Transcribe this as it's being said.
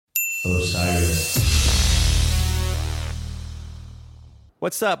Osiris.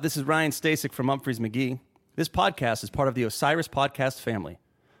 What's up? This is Ryan Stasek from Humphreys McGee. This podcast is part of the Osiris podcast family.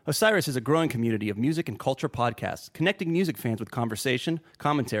 Osiris is a growing community of music and culture podcasts, connecting music fans with conversation,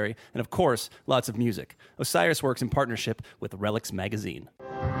 commentary, and of course, lots of music. Osiris works in partnership with Relics Magazine.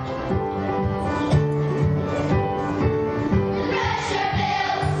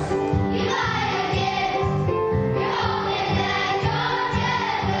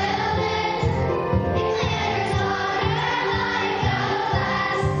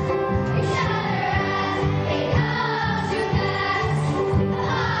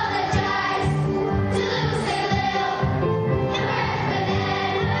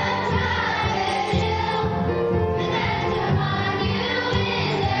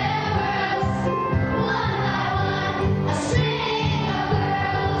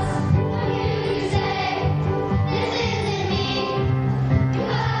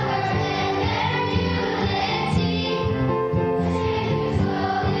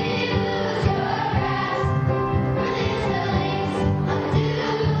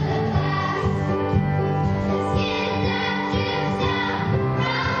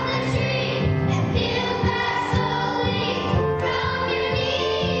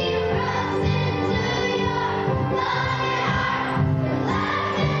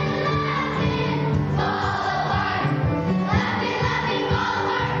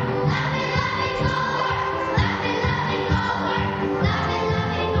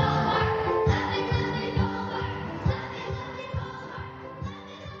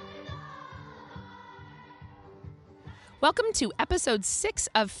 Welcome to episode 6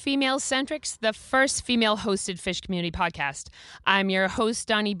 of Female Centrics, the first female-hosted fish community podcast. I'm your host,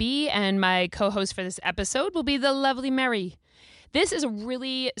 Donnie B., and my co-host for this episode will be the lovely Mary. This is a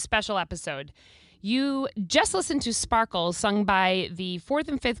really special episode. You just listened to Sparkle, sung by the 4th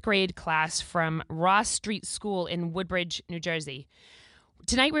and 5th grade class from Ross Street School in Woodbridge, New Jersey.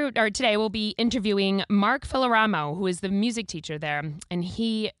 Today we'll be interviewing Mark Filoramo, who is the music teacher there, and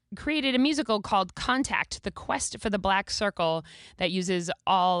he created a musical called Contact, The Quest for the Black Circle, that uses not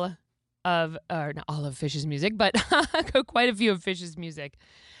all of Fish's music, but quite a few of Fish's music.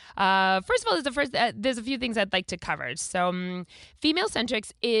 First of all, there's a few things I'd like to cover. So, Female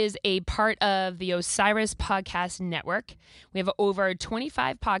Centrics is a part of the Osiris Podcast Network. We have over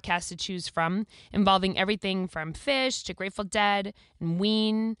 25 podcasts to choose from, involving everything from Fish to Grateful Dead and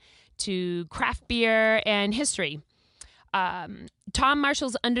Ween to craft beer and history. Tom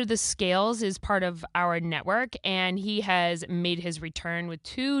Marshall's Under the Scales is part of our network, and he has made his return with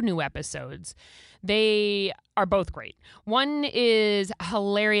 2 new episodes. They are both great. One is a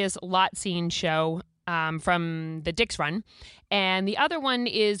hilarious lot scene show from the Dix Run, and the other one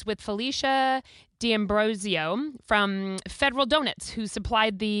is with Felicia D'Ambrosio from Federal Donuts, who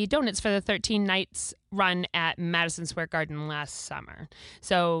supplied the donuts for the 13 Nights run at Madison Square Garden last summer.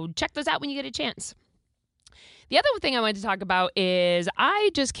 So check those out when you get a chance. The other thing I wanted to talk about is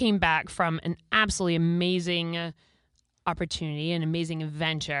I just came back from an absolutely amazing opportunity, an amazing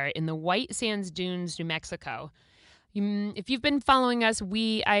adventure in the White Sands Dunes, New Mexico. If you've been following us,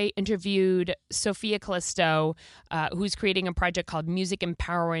 I interviewed Sophia Callisto, who's creating a project called Music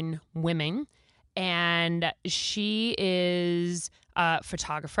Empowering Women. And she is a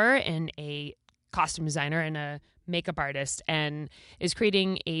photographer and a costume designer and a makeup artist, and is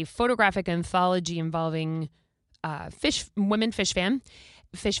creating a photographic anthology involving women fish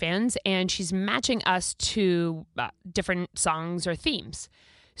fans, and she's matching us to different songs or themes.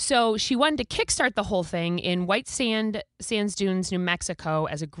 So she wanted to kickstart the whole thing in White Sands Dunes, New Mexico,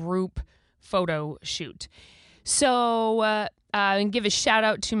 as a group photo shoot. So and give a shout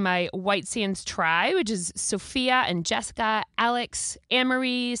out to my White Sands tribe, which is Sophia and Jessica, Alex,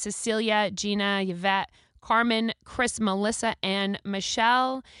 Anne-Marie, Cecilia, Gina, Yvette, Carmen, Chris, Melissa, and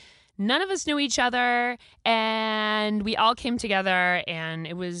Michelle. None of us knew each other, and we all came together, and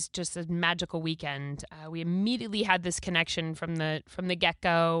it was just a magical weekend. We immediately had this connection from the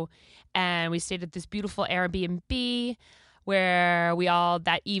get-go, and we stayed at this beautiful Airbnb where we all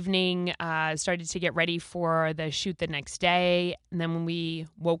that evening started to get ready for the shoot the next day. And then when we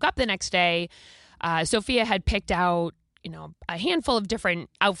woke up the next day, Sophia had picked out a handful of different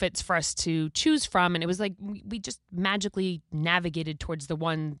outfits for us to choose from. And it was like we just magically navigated towards the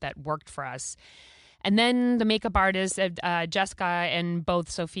one that worked for us. And then the makeup artist, Jessica, and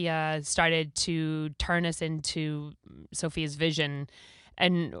both Sophia started to turn us into Sophia's vision.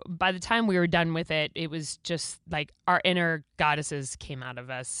 And by the time we were done with it, it was just like our inner goddesses came out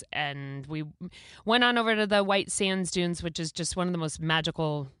of us. And we went on over to the White Sands Dunes, which is just one of the most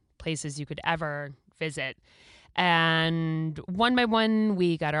magical places you could ever visit. And one by one,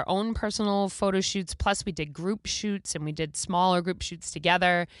 we got our own personal photo shoots. Plus, we did group shoots and we did smaller group shoots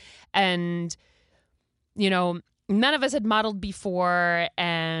together. And, none of us had modeled before.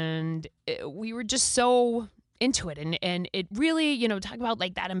 And we were just so into it. And it really, talk about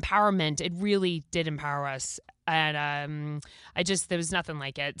like that empowerment. It really did empower us. And there was nothing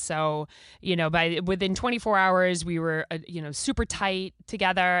like it. So, within 24 hours, we were, super tight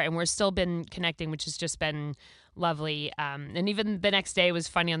together, and we're still been connecting, which has just been lovely. And even the next day was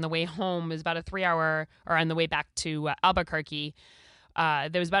funny. On the way home, it was about a 3-hour, or on the way back to Albuquerque, there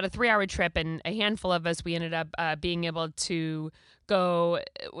was about a 3-hour trip, and a handful of us, we ended up being able to go.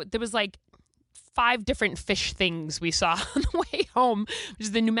 There was like 5 different fish things we saw on the way home, which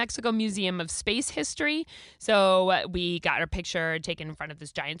is the New Mexico Museum of Space History. So we got our picture taken in front of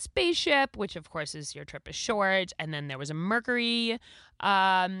this giant spaceship, which of course is your trip is short. And then there was a Mercury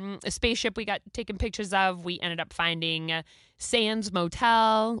a spaceship we got taken pictures of. We ended up finding Sands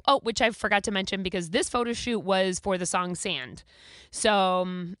Motel. Oh, which I forgot to mention because this photo shoot was for the song Sand. So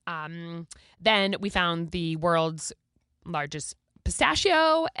then we found the world's largest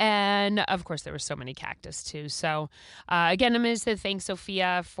pistachio, and of course there were so many cactus too. So again, I'm going to thank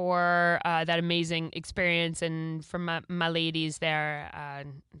Sophia for that amazing experience, and for my ladies there,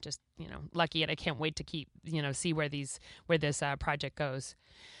 just lucky, and I can't wait to keep see where this project goes.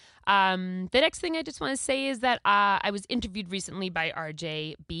 The next thing I just want to say is that I was interviewed recently by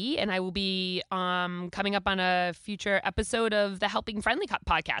RJB, and I will be coming up on a future episode of the Helping Friendly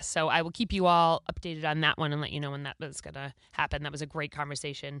podcast. So I will keep you all updated on that one and let you know when that was going to happen. That was a great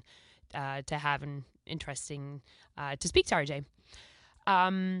conversation to have, and interesting to speak to RJ.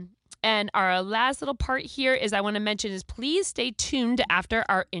 And our last little part here is I want to mention is please stay tuned after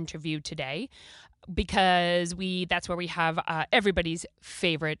our interview today, because that's where we have everybody's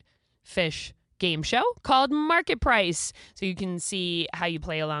favorite fish game show called Market Price. So you can see how you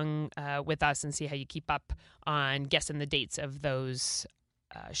play along with us and see how you keep up on guessing the dates of those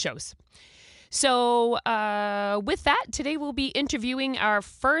shows. So with that, today we'll be interviewing our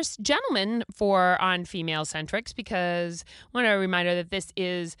first gentleman on Female Centrics, because I want to reminder that this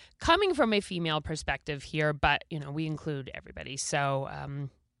is coming from a female perspective here, but we include everybody. So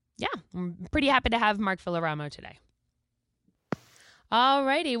yeah, I'm pretty happy to have Mark Villaramo today. All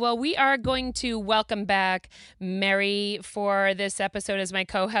righty. Well, we are going to welcome back Mary for this episode as my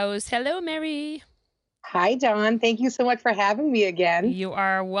co-host. Hello, Mary. Hi, Dawn. Thank you so much for having me again. You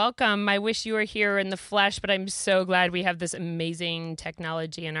are welcome. I wish you were here in the flesh, but I'm so glad we have this amazing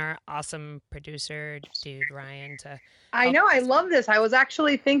technology and our awesome producer, dude, Ryan. I know. I love this. I was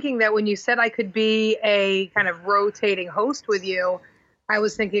actually thinking that when you said I could be a kind of rotating host with you, I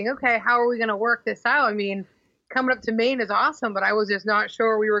was thinking, okay, how are we going to work this out? I mean, coming up to Maine is awesome, but I was just not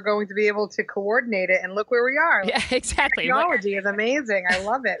sure we were going to be able to coordinate it. And look where we are. Yeah, exactly. Technology is amazing. I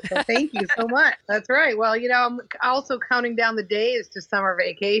love it. So thank you so much. That's right. Well, I'm also counting down the days to summer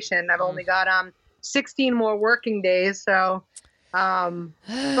vacation. I've only got 16 more working days. So,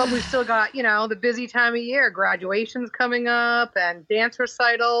 but we've still got, the busy time of year, graduations coming up and dance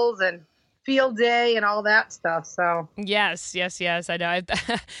recitals and field day and all that stuff. So yes, I know.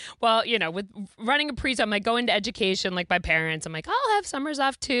 Well, with running a preschool, I'm like going to education, like my parents. I'm like, I'll have summers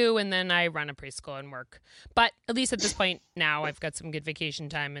off too, and then I run a preschool and work. But at least at this point now, I've got some good vacation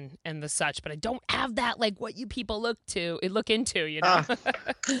time and the such. But I don't have that like what you people look into.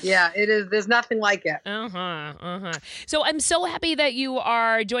 Yeah, it is. There's nothing like it. So I'm so happy that you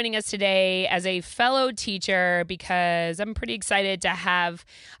are joining us today as a fellow teacher, because I'm pretty excited to have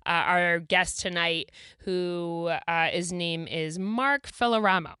our guest tonight, who his name is Mark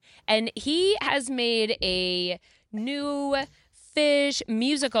Villaramo, and he has made a new fish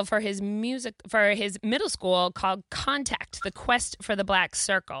musical for his middle school called Contact: The Quest for the Black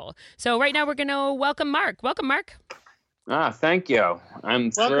Circle. So right now we're going to welcome Mark. Welcome, Mark. Thank you.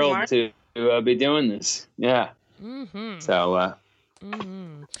 I'm thrilled to be doing this. Yeah. Mm-hmm. So.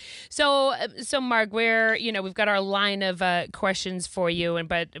 Mm-hmm. So Mark, we've got our line of questions for you,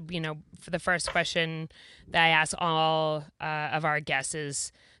 but for the first question that I ask all of our guests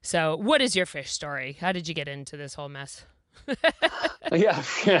is, so what is your fish story? How did you get into this whole mess? Yeah.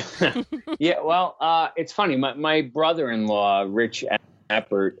 Well, it's funny. My brother-in-law, Rich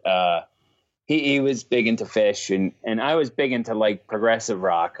Eppert, he was big into fish, and I was big into like progressive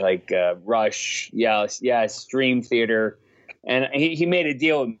rock, like Rush, yes, Dream Theater. And he made a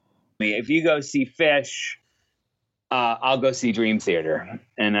deal with me. If you go see Fish, I'll go see Dream Theater.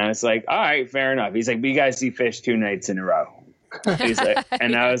 And I was like, all right, fair enough. He's like, but you guys see Fish 2 nights in a row. He's like,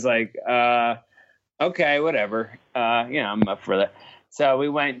 and I was like, okay, whatever. I'm up for that. So we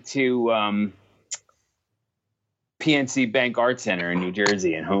went to PNC Bank Art Center in New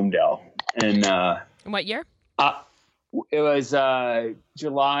Jersey in Homedale. And What year? it was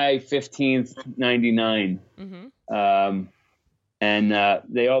July 15th, 99. Mm-hmm. And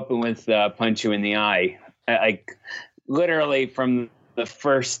they opened with Punch You in the Eye. Like literally from the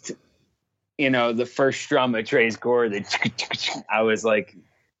first, the first strum of Trey's chord, I was like,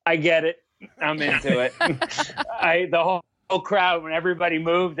 I get it. I'm into it. The whole crowd, when everybody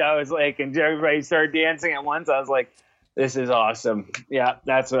moved, I was like, and everybody started dancing at once. I was like, this is awesome. Yeah,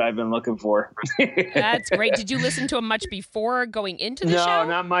 that's what I've been looking for. That's great. Did you listen to him much before going into the show? No,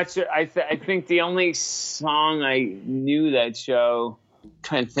 not much. I think the only song I knew that show, I'm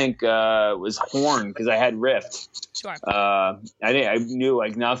trying to think, was Horn, because I had riffed. Sure. I knew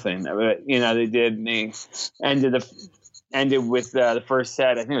like nothing. But, they ended with the first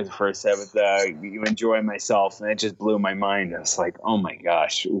set. I think it was the first set with "You Enjoy Myself," and it just blew my mind. I was like, "Oh my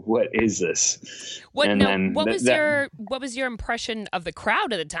gosh, what is this?" What was your impression of the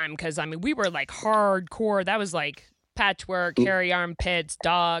crowd at the time? Because we were like hardcore. That was like Patchwork, Hairy Armpits,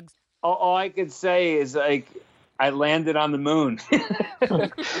 Dogs. All I could say is like, I landed on the moon. I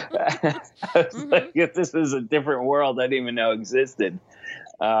was like, if this was a different world I didn't even know existed.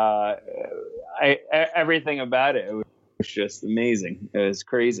 Everything about it was just amazing. It was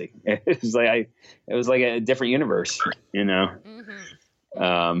crazy. It was like a different universe,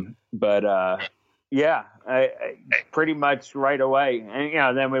 Mm-hmm. Yeah, I pretty much right away.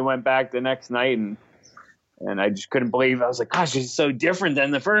 And then we went back the next night, and I just couldn't believe. I was like, gosh, it's so different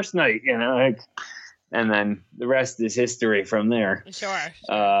than the first night, and then the rest is history from there. Sure.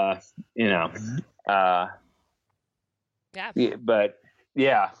 Yeah. But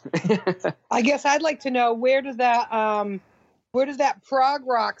yeah. I guess I'd like to know, where does that prog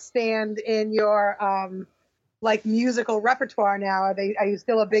rock stand in your musical repertoire now? Are you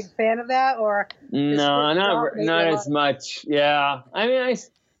still a big fan of that, or no, not as much? Yeah,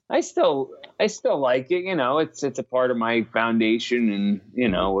 I still like it. It's a part of my foundation, and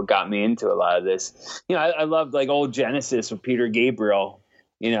what got me into a lot of this. I loved like old Genesis with Peter Gabriel.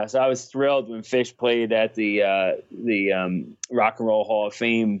 So I was thrilled when Phish played at the Rock and Roll Hall of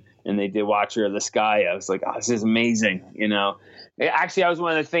Fame, and they did Watcher of the Sky. I was like, oh, this is amazing. Actually, that was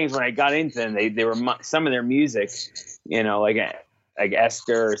one of the things when I got into them. They were some of their music, like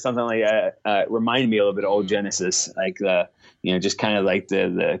Esther or something like that, reminded me a little bit of old Genesis, like just kind of like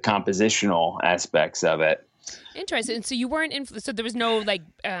the compositional aspects of it. Interesting. So you weren't so there was no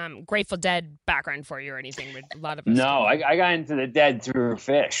Grateful Dead background for you or anything with a lot of us. No, I got into the Dead through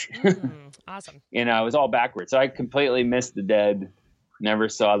Phish. Awesome. It was all backwards. So I completely missed the Dead. Never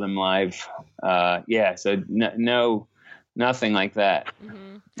saw them live. So no, nothing like that.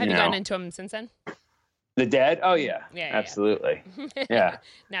 Mm-hmm. Have you gotten into them since then? The Dead? Oh, yeah. Absolutely. Yeah.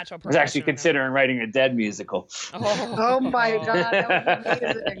 Natural progression. I was actually considering writing a Dead musical. Oh my God, that would be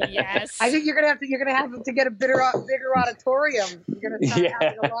amazing. Yes. I think you're gonna have to get a bigger auditorium. You're gonna start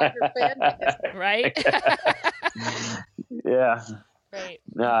having a larger fan base. Right? Yeah. Right.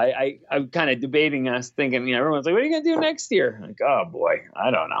 No, I'm kind of debating us, thinking, everyone's like, what are you gonna do next year? I'm like, oh boy,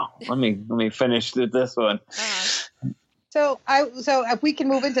 I don't know. Let me finish this one. Uh-huh. So if we can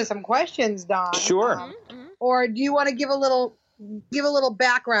move into some questions, Don. Sure. Or do you want to give a little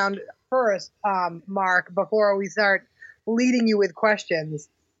background first, Mark, before we start leading you with questions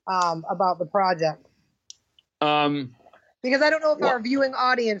about the project? Because I don't know if our viewing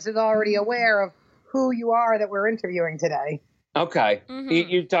audience is already aware of who you are that we're interviewing today. Okay. Mm-hmm.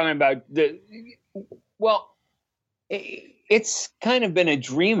 You're talking about it's kind of been a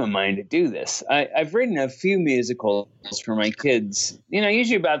dream of mine to do this. I've written a few musicals for my kids,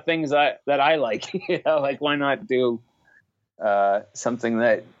 usually about things that I like, like why not do something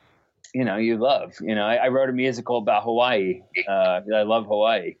that, you love. I wrote a musical about Hawaii. I love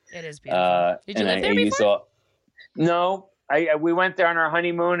Hawaii. It is beautiful. Did you live there before? No, we went there on our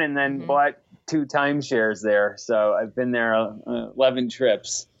honeymoon and then bought 2 timeshares there. So I've been there 11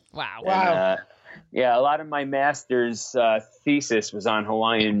 trips. Wow. And, a lot of my master's thesis was on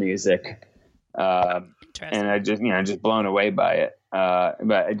Hawaiian music, and I just blown away by it.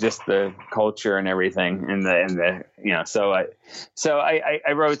 But just the culture and everything, and the So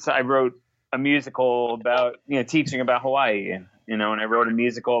I wrote a musical about teaching about Hawaii, and and I wrote a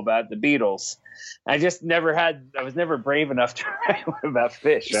musical about the Beatles. I was never brave enough to write about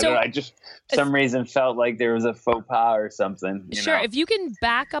Phish. I just for some reason felt like there was a faux pas or something. Sure. If you can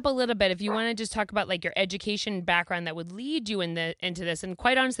back up a little bit, if you want to just talk about like your education background that would lead you into this. And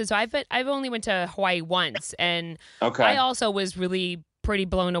quite honestly, so I've only went to Hawaii once, and I also was really pretty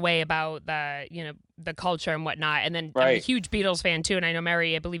blown away about the culture and whatnot. And then I'm a Right. huge Beatles fan too. And I know,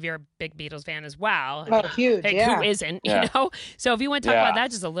 Mary, I believe you're a big Beatles fan as well. Oh, huge, Like, yeah. who isn't, Yeah. you know? So if you want to talk Yeah. about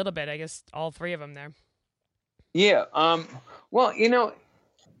that just a little bit, I guess all three of them there. Yeah. Well,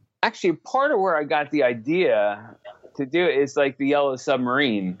 actually, part of where I got the idea to do it is like the Yellow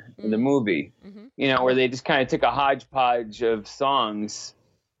Submarine, the movie, Mhm. where they just kind of took a hodgepodge of songs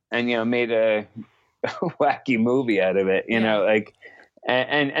and, made a wacky movie out of it, and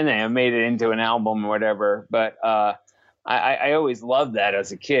then made it into an album or whatever. But I always loved that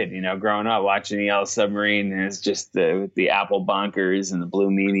as a kid, growing up watching the Yellow Submarine, and it's just the apple bonkers and the blue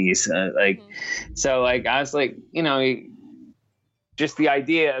meanies, So like I was like, just the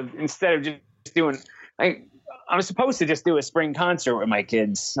idea of, instead of just doing, I was supposed to just do a spring concert with my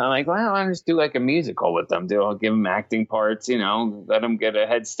kids. I'm like, well, I'll just do like a musical with them. I'll give them acting parts, let them get a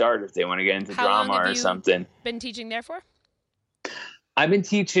head start if they want to get into How long drama have or you something. been teaching there for? I've been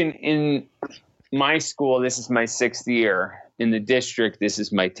teaching in my school. This is my 6th year. In the district, this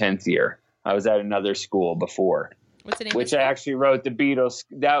is my 10th year. I was at another school before, What's the name? which of I the actually wrote the Beatles.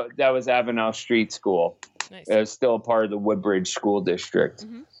 That was Avenel Street School. school? Nice. It was still a part of the Woodbridge School District.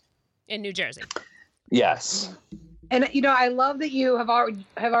 In New Jersey. Yes. And I love that you have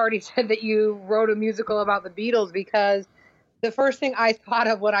already said that you wrote a musical about the Beatles, because the first thing I thought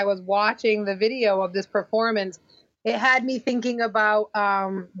of when I was watching the video of this performance, it had me thinking about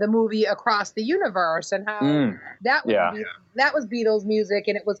the movie Across the Universe, and how that was Beatles music,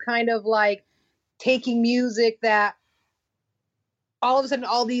 and it was kind of like taking music that all of a sudden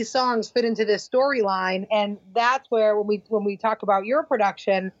all these songs fit into this storyline. And that's where when we talk about your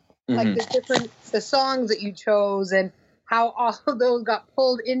production, like the songs that you chose and how all of those got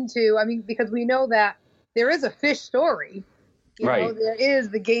pulled into, because we know that there is a fish story, Right. there is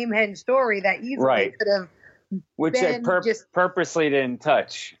the Gamehenge story that easily Right. could have, Which I purposely didn't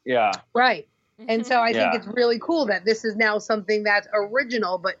touch. Yeah. right. And so I think Yeah. it's really cool that this is now something that's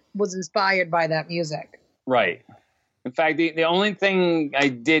original, but was inspired by that music. Right. In fact, the only thing I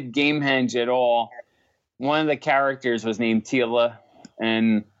did Gamehenge at all, one of the characters was named Tila,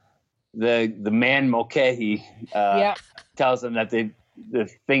 and the man Mulcahy tells him that the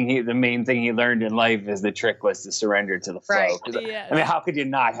main thing he learned in life is the trick was to surrender to the flow. Right. 'Cause, Yes. I mean, how could you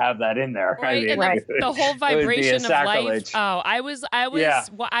not have that in there? Right, and Right. the whole it would be a vibration of life. sacrilege. Oh, I was Yeah.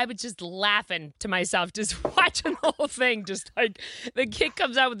 I was just laughing to myself, just watching the whole thing. Just like the kid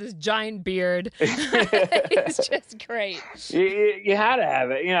comes out with this giant beard. It's just great. You had to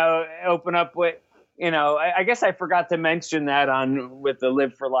have it, open up with, I guess I forgot to mention that with the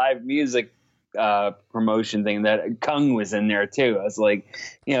Live for Live music promotion thing, that Kung was in there too. I was like,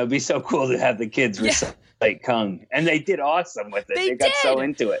 it'd be so cool to have the kids recite Kung, and they did awesome with it. They got so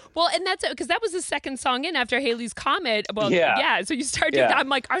into it. Well, and that's because that was the second song in after Haley's Comet. Well, Yeah. So you start doing that. I'm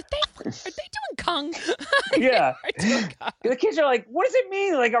like, are they doing Kung? Yeah. They're doing Kung. The kids are like, what does it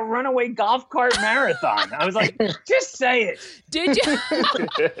mean? Like a runaway golf cart marathon? I was like, just say it. Did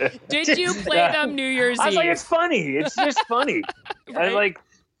you? Did you play them New Year's I was Eve? like, it's funny. It's just funny. I Right. was like,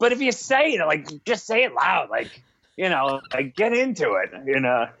 but if you say it, like, just say it loud. Like, like get into it.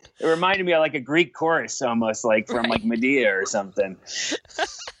 It reminded me of like a Greek chorus, almost like from like Medea or something.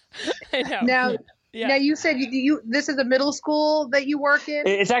 I know. Now, Yeah. now you said this is a middle school that you work in?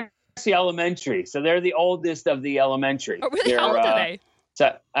 It's actually elementary, so they're the oldest of the elementary. Oh, really? How old are they?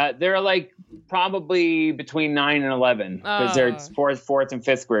 So they're like probably between 9 and 11, because they're fourth and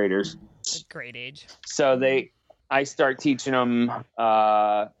fifth graders. A great age. So I start teaching them,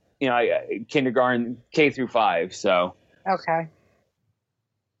 kindergarten K through 5. So Okay.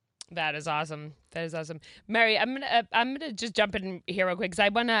 That is awesome. That is awesome, Mary. I'm gonna just jump in here real quick because I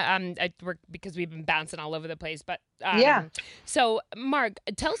wanna because we've been bouncing all over the place. But Yeah. So, Mark,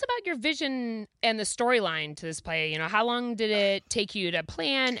 tell us about your vision and the storyline to this play. How long did it take you to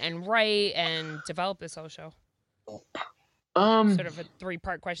plan and write and develop this whole show? Sort of a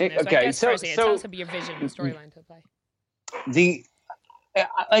 3-part question there. So okay, I guess so- first, so- tell us about your vision and storyline to the play.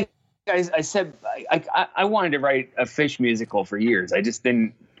 Like I said, I wanted to write a Fish musical for years. I just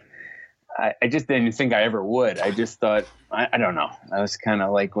didn't think I ever would. I just thought, I don't know. I was kind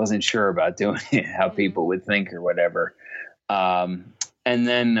of like, wasn't sure about doing it, how people would think or whatever. And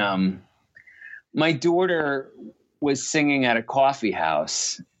then my daughter was singing at a coffee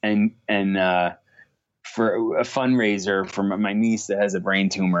house and for a fundraiser for my niece that has a brain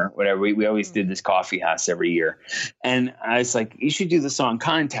tumor, whatever. We always did this coffee house every year. And I was like, you should do the song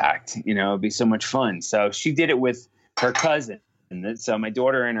Contact, it'd be so much fun. So she did it with her cousin. And so my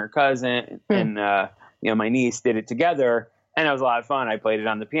daughter and her cousin and, my niece did it together, and it was a lot of fun. I played it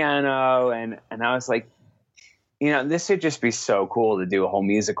on the piano and I was like, this would just be so cool to do a whole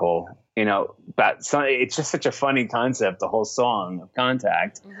musical, but it's just such a funny concept, the whole song of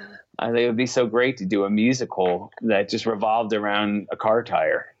Contact. Mm-hmm. I think it would be so great to do a musical that just revolved around a car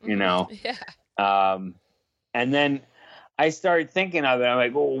tire, Yeah. And then I started thinking of it. I'm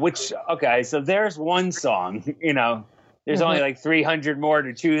like, well, so there's one song, there's only like 300 more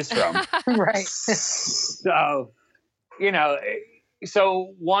to choose from. Right. So,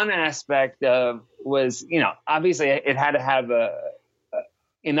 so one aspect was, obviously it had to have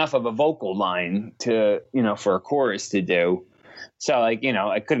enough of a vocal line to, for a chorus to do. So like,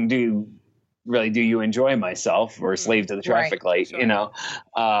 I couldn't do You Enjoy Myself or Slave to the Traffic Light, sure.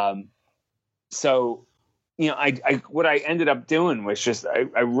 So, I what I ended up doing was just,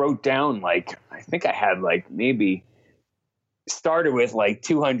 I wrote down, like, I think I had like maybe started with like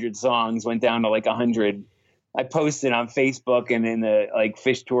 200 songs, went down to like 100. I posted on Facebook and in the like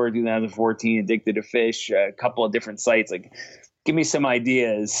Fish Tour 2014, Addicted to Fish, a couple of different sites, like, give me some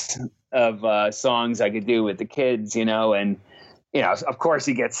ideas of songs I could do with the kids, and, of course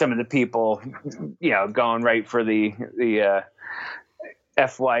you get some of the people, going right for the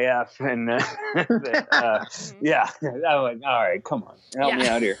FYF and yeah. I'm like, all right, come on, help me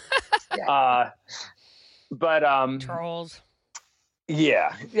out here. But Trolls.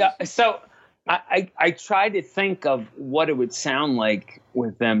 Yeah. So I tried to think of what it would sound like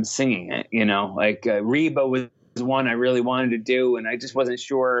with them singing it, like Reba was one I really wanted to do, and I just wasn't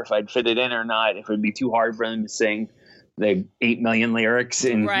sure if I'd fit it in or not, if it would be too hard for them to sing the 8 million lyrics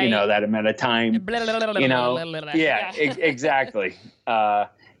in, that amount of time, Yeah, exactly.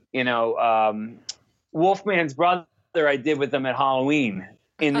 Wolfman's Brother I did with them at Halloween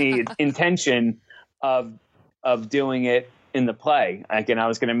in the intention of doing it in the play. I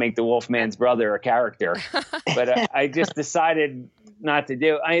was going to make the Wolfman's brother a character, but I just decided not to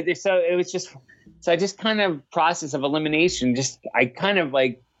do it. So I just kind of process of elimination. I kind of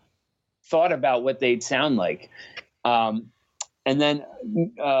like thought about what they'd sound like. And then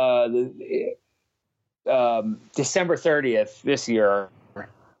December 30th this year,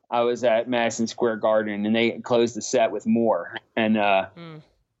 I was at Madison Square Garden, and they closed the set with More. And I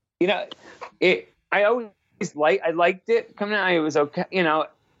liked it coming out. It was okay,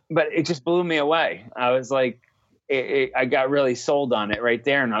 but it just blew me away. I was like, I got really sold on it right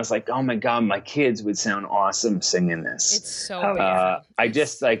there, and I was like, oh my God, my kids would sound awesome singing this. It's so bad. I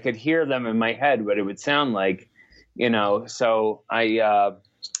could hear them in my head what it would sound like, so I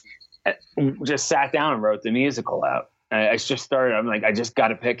just sat down and wrote the musical out. I just started, I'm like, I just got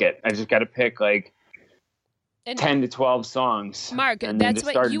to pick it. I just got to pick like 10 to 12 songs. Mark, that's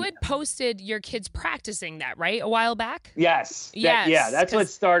what you had posted your kids practicing that, right? A while back? Yes. That's what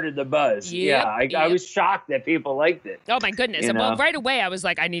started the buzz. Yep, I was shocked that people liked it. Oh my goodness. Well, right away I was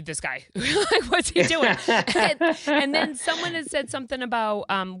like, I need this guy. Like, what's he doing? and then someone had said something about,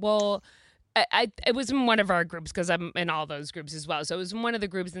 it was in one of our groups, because I'm in all those groups as well. So it was in one of the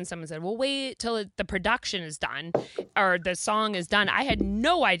groups, and someone said, well, wait till the production is done or the song is done. I had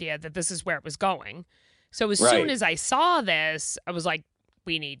no idea that this is where it was going. So as soon as I saw this, I was like,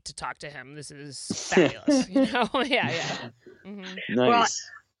 we need to talk to him. This is fabulous. Yeah. Mm-hmm. Nice. Well,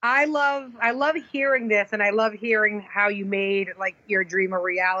 I love hearing this, and I love hearing how you made like your dream a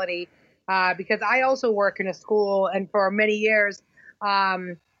reality, because I also work in a school, and for many years,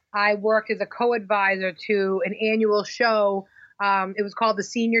 I worked as a co-advisor to an annual show. It was called the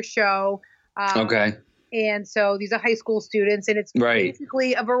Senior Show. Okay. And so these are high school students, and it's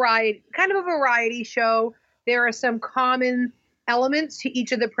basically a variety show. There are some common elements to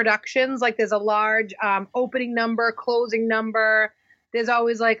each of the productions. Like there's a large opening number, closing number. There's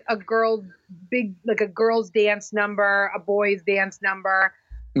always like a girl's dance number, a boy's dance number.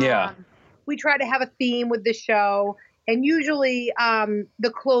 Yeah. We try to have a theme with the show. And usually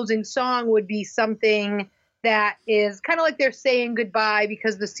the closing song would be something that is kind of like they're saying goodbye,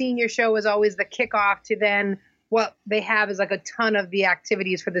 because the senior show is always the kickoff to then what they have is like a ton of the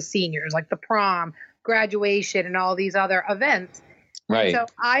activities for the seniors, like the prom, graduation, and all these other events. Right. And so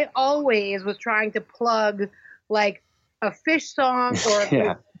I always was trying to plug like a Fish song or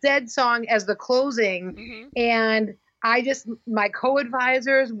a Dead song as the closing. Mm-hmm. And my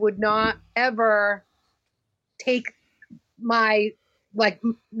co-advisors would not ever take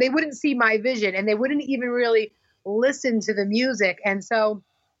they wouldn't see my vision, and they wouldn't even really listen to the music. And so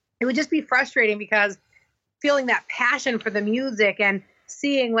it would just be frustrating, because feeling that passion for the music and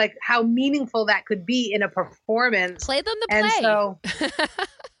seeing like how meaningful that could be in a performance. Play them the play. And so,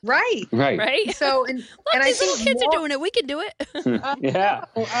 right. So, and I these think little kids are doing it. We can do it. Yeah.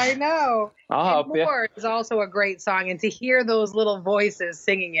 I know. I'll help you. More is also a great song, and to hear those little voices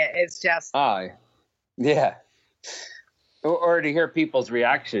singing it, it's just. Yeah. or to hear people's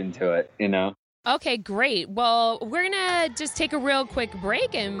reaction to it, you know. Okay, great. Well, we're going to just take a real quick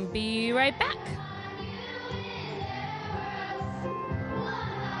break and be right back.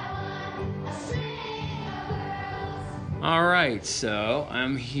 All right, so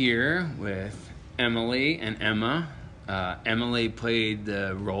I'm here with Emily and Emma. Emily played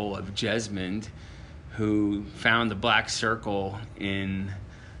the role of Jesmond, who found the Black Circle in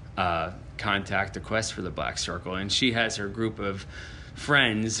Contact, the Quest for the Black Circle, and she has her group of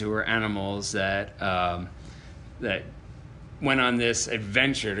friends who are animals that that went on this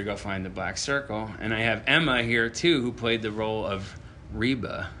adventure to go find the Black Circle. And I have Emma here too, who played the role of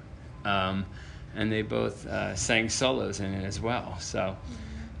Reba, and they both sang solos in it as well. So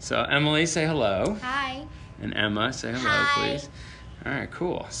Emily, say hello. Hi. And Emma, say hello, Hi. please. All right,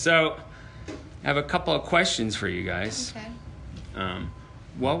 cool. So I have a couple of questions for you guys. Okay.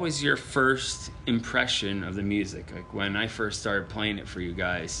 What was your first impression of the music? Like when I first started playing it for you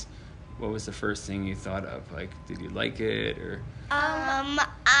guys, what was the first thing you thought of? Like, did you like it or?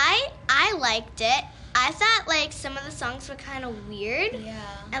 I liked it. I thought like some of the songs were kind of weird. Yeah.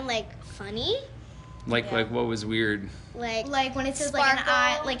 And like funny. Like what was weird? Like when it says like an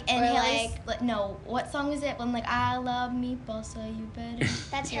I, Sparkle, like or, and Haley's, no, what song was it? When like I love meatballs, so you better.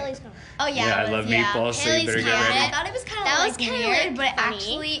 that's Haley's song. Oh yeah. Yeah, it I was, love meatballs, so you Haley's better get Cat. I ready. thought it was kind That of was like kinda, weird, like, but funny.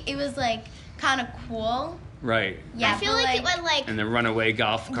 actually it was like kind of cool. Right. Yeah. I feel but, like it went like And the Runaway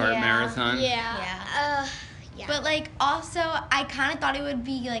Golf Cart Yeah. Marathon. yeah. Yeah. But like also I kind of thought it would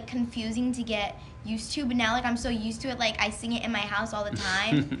be like confusing to get used to, but now like I'm so used to it, like I sing it in my house all the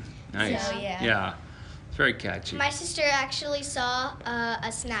time. Nice. So, yeah. Yeah. It's very catchy. My sister actually saw a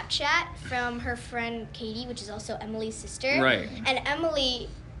Snapchat from her friend Katie, which is also Emily's sister. Right. And Emily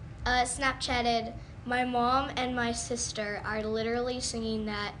Snapchatted, my mom and my sister are literally singing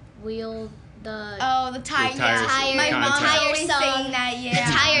that wheel the Oh, the tire. The tire song. My mom's Contest. always Tire song. saying that. Yeah.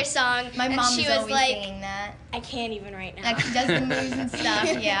 the tire song. My and mom she is was always like, saying that. I can't even right now. Like she does the moves and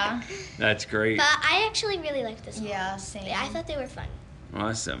stuff. Yeah. That's great. But I actually really liked this song. Yeah. Same. I thought they were fun.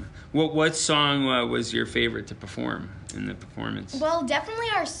 Awesome. What song was your favorite to perform in the performance? Well, definitely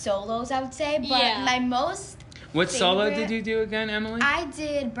our solos, I would say. But Yeah. my most What solo favorite- did you do again, Emily? I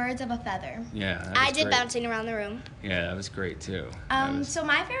did Birds of a Feather. Yeah, that I was did great. Bouncing Around the Room. Yeah, that was great too. That was- So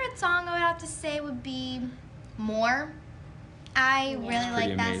my favorite song I would have to say would be More. I really pretty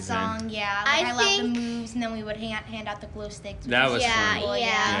like that amazing. song. Yeah, I I love think- the moves, and then we would hand out the glow sticks. which That was yeah, fun. yeah,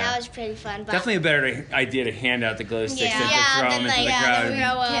 Yeah. that was pretty fun. But Definitely a better idea to hand out the glow sticks Yeah. than to yeah, throw then them like into the yeah, crowd. then we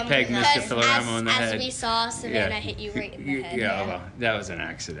and throw 'em, peg Mr. because Palermo in the as head. we saw, Savannah hit you right in the head. Yeah, well, that was an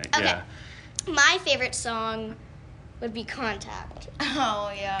accident. Okay. Yeah. My favorite song would be Contact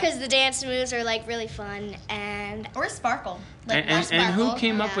Oh yeah. because the dance moves are like really fun and Or Sparkle. Like And who Sparkle,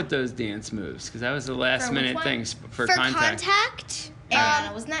 came up yeah. with those dance moves? Because that was the last For which minute one? thing for for Contact.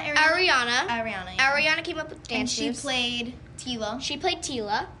 Ariana, wasn't that Ariana? Ariana. Ariana. Yeah. Ariana came up with And dance she moves. played Tila. She played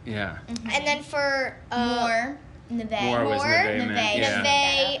Tila, Yeah. and then for More. Neve. More was More, Neve, man. Neve. Yeah.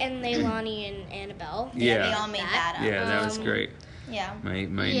 Neve and Leilani and Annabelle. Yeah, Yeah. they all made that up. Yeah, that was great. Yeah. My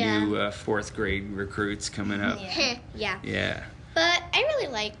Yeah. new fourth grade recruits coming up. Yeah. Yeah, Yeah. but I really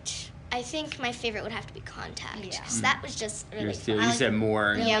liked. I think my favorite would have to be Contact. Yeah. 'Cause that was just really Yours fun. too. I You like said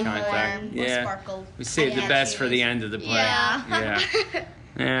more Yeah, Contact. More. Or Yeah. Sparkle. We saved the Yeah, best she for the was- end of the play. Yeah. Yeah.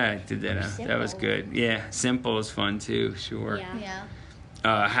 Yeah, I did that. That was Simple. good. Yeah, simple is fun too. Sure. Yeah.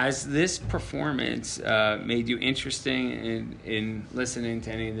 Yeah. Has this performance made you interesting in listening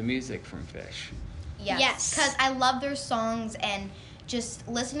to any of the music from Fish? Yes. Because I love their songs, and just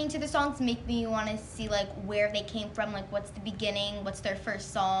listening to the songs make me want to see like where they came from, like what's the beginning, what's their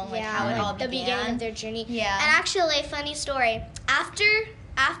first song, like how it all the began. beginning of their journey. Yeah. And actually, funny story.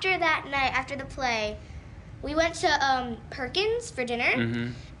 After that night, after the play, we went to Perkins for dinner.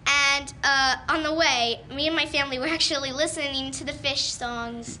 Mm-hmm. And on the way, me and my family were actually listening to the Fish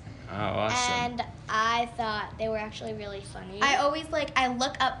songs. Oh, awesome. And I thought they were actually really funny. I always I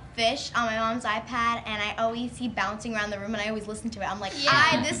look up Fish on my mom's iPad, and I always see Bouncing Around the Room, and I always listen to it. I'm like,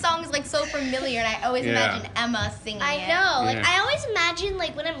 Yeah. this song is like so familiar, and I always Yeah. imagine Emma singing I it. know. Like, Yeah. I always imagine,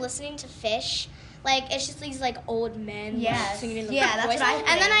 like, when I'm listening to Fish, like, it's just these, like, old men like, Yes. singing in the Yeah, loud that's voice. what I And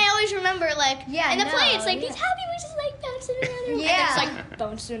then think. I always remember, like, Yeah, in the I play, know, it's like yeah. these happy voices, like, bouncing around the room. Yeah. And it's like,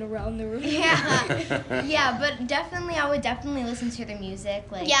 bouncing around the room. Yeah, yeah, but definitely, I would definitely listen to their music.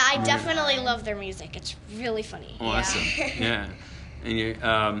 Like, Yeah, I all the definitely time. love their music. It's really funny. Awesome. Yeah. And you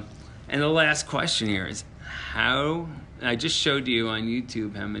and the last question here is how I just showed you on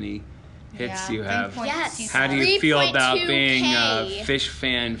YouTube how many hits Yeah, you have. 3.2. Yes. How do you feel about 3.2K. being Fish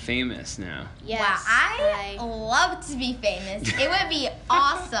fan famous now? Yes. Wow, I love to be famous. It would be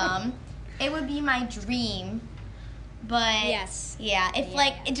awesome. It would be my dream. But Yes. yeah, if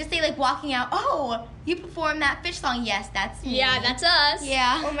like it just say like walking out, oh, you performed that Fish song. Yes, that's me. Yeah, that's us.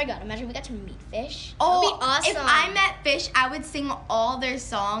 Yeah. Oh my god, imagine we got to meet Fish. Oh, that would be awesome. if I met Fish, I would sing all their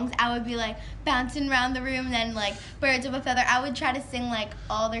songs. I would be like bouncing around the room, and then like Birds of a Feather. I would try to sing like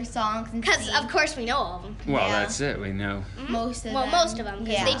all their songs and Because sing of course we know all of them. Well, Yeah. that's it. We know. most of Well, them. most of them,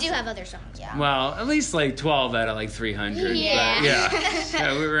 because Yeah. they do have other songs. Yeah. Well, at least like 12 out of like 300. Yeah. But yeah.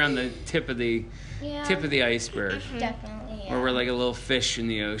 So we were on the tip of the iceberg, Definitely. Yeah. where we're like a little fish in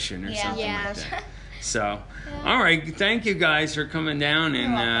the ocean or Yeah. something Yeah. like that. So, all right. Thank you guys for coming down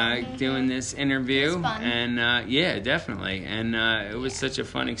and doing this interview. It was fun. And yeah, definitely. And it was such a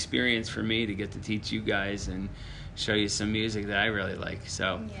fun experience for me to get to teach you guys and show you some music that I really like.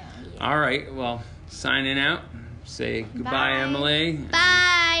 So, all right. Well, signing out. Say goodbye, Bye. Emily.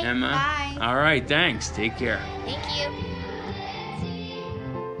 Bye. Emma. Bye. All right. Thanks. Take care. Thank you.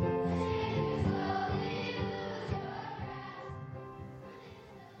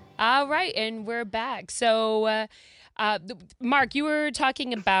 All right, and we're back. So, Mark, you were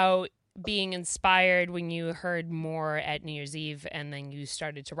talking about being inspired when you heard more at New Year's Eve, and then you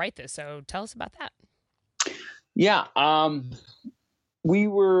started to write this. So, tell us about that. Yeah. We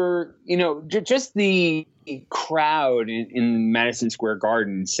were, just the crowd in Madison Square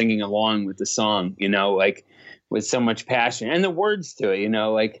Garden singing along with the song, like with so much passion and the words to it,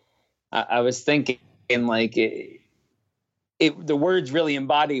 like I was thinking like the words really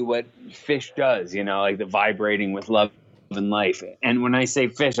embody what Fish does, like the vibrating with love and life. And when I say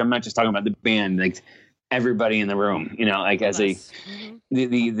Fish, I'm not just talking about the band, like everybody in the room, like as the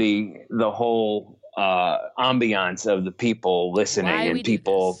whole ambiance of the people listening Why we and do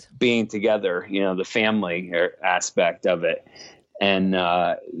people this. being together, the family aspect of it. And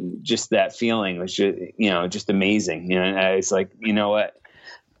just that feeling was just amazing. And it's like, you know what,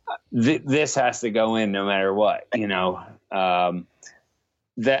 this has to go in no matter what,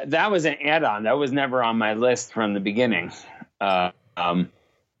 that was an add-on. That was never on my list from the beginning.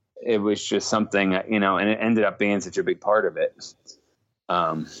 It was just something, and it ended up being such a big part of it.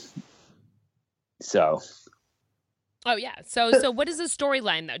 So. Oh yeah. So what is the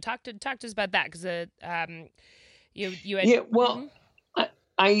storyline though? Talk to us about that because you had well,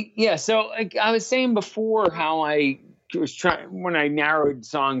 so like I was saying before how I was trying when I narrowed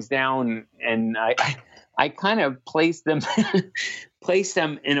songs down and I kind of placed them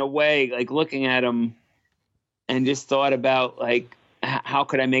in a way like looking at them and just thought about like how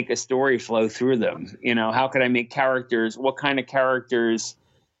could I make a story flow through them? How could I make characters? What kind of characters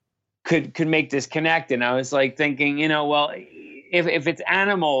could make this connect? And I was like thinking, well, if it's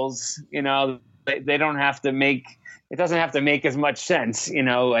animals, they don't have to make, it doesn't have to make as much sense,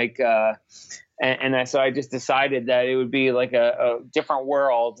 so I just decided that it would be like a different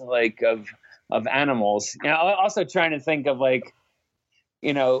world, like of animals. Also trying to think of like,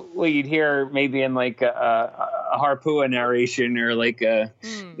 what you'd hear maybe in like a Harpua narration or like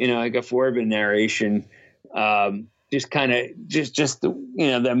like a Forbin narration. Just kind of just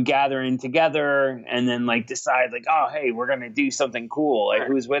them gathering together and then like decide like, oh, hey, we're going to do something cool. Like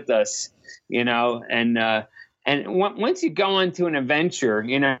who's with us, and once you go into an adventure,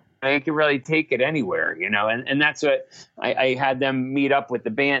 you can really take it anywhere, and that's what I had them meet up with the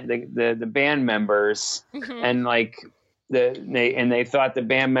band, the band members and like they thought the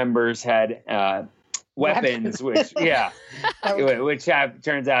band members had, weapons, which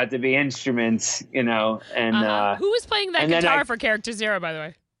turns out to be instruments, and who was playing that and then guitar for Character Zero, by the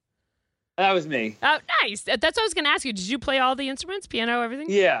way? that was me. Oh, nice. That's what I was going to ask you. Did you play all the instruments, piano, everything?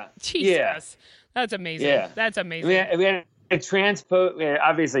 Yeah. Jesus. Yeah. That's amazing. Yeah. That's amazing. We had to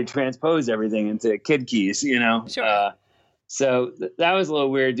obviously transpose everything into kid keys, Sure. So that was a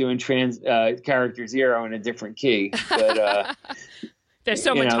little weird doing Character Zero in a different key, but they're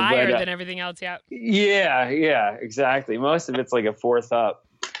so much higher than everything else. Yeah. Yeah, exactly. Most of it's like a fourth up.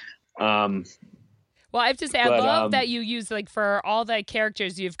 Well, I have to say, I love that you use, like, for all the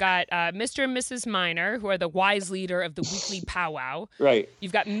characters, you've got Mr. and Mrs. Minor, who are the wise leader of the weekly powwow. Right.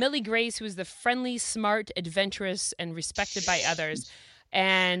 You've got Millie Grace, who is the friendly, smart, adventurous, and respected by others.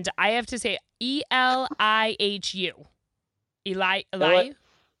 And I have to say, Elihu. Elihu?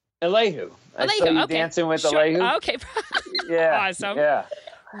 Elihu. I saw you okay. dancing with Sure. Elihu. Okay. Yeah. Awesome. Yeah.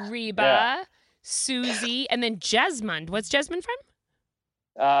 Reba, Susie, and then Jesmond. What's Jesmond from?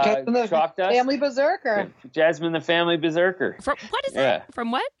 Jasmine the Chalk Dust. Family Berserker. Jasmine the Family Berserker. From what is that? From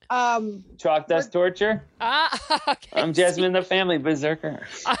what? Chalk Dust Torture. Okay. I'm Jasmine the Family Berserker.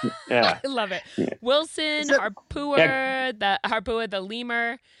 Yeah. I love it. Wilson, Harpua, the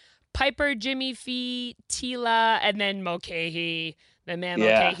lemur, Piper, Jimmy Fee, Tila, and then Mulcahy, And man,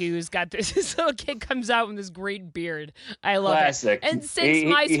 okay, who's got this little kid comes out with this great beard. I love Classic. it. And since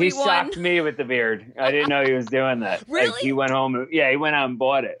my sweet he shocked me with the beard. I didn't know he was doing that. Really? Like, he went home. He went out and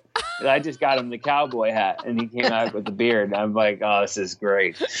bought it. I just got him the cowboy hat, and he came out with the beard. I'm like, oh, this is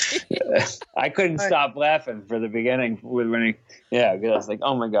great. I couldn't stop laughing for the beginning when he, because I was like,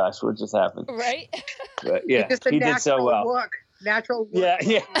 oh my gosh, what just happened? Right? But he did so well. Look. Natural look.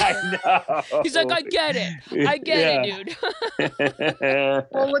 Yeah, I know. He's like, I get it. I get it, dude.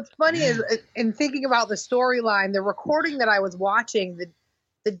 Well, what's funny is, in thinking about the storyline, the recording that I was watching,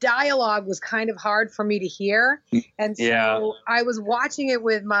 the dialogue was kind of hard for me to hear. And so I was watching it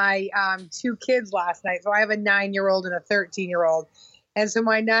with my 2 kids last night. So I have a 9-year-old and a 13-year-old. And so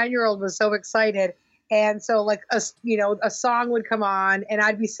my 9-year-old was so excited. And so like a song would come on and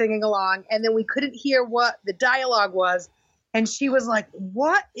I'd be singing along, and then we couldn't hear what the dialogue was. And she was like,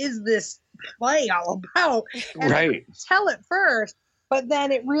 what is this play all about? And I could tell it first, but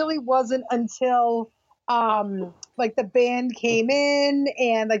then it really wasn't until like the band came in,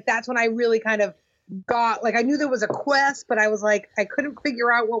 and like that's when I really kind of got, like, I knew there was a quest, but I was like, I couldn't figure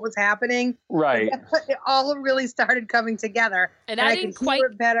out what was happening. Right. It all really started coming together, and I didn't quite hear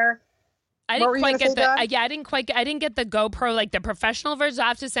it better. I didn't quite get the I didn't get the GoPro, like the professional version. I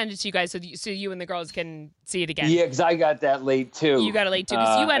have to send it to you guys so you and the girls can see it again. Yeah, because I got that late too. You got it late too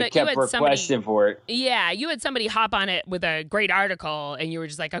because I kept requesting for it. Yeah, you had somebody hop on it with a great article, and you were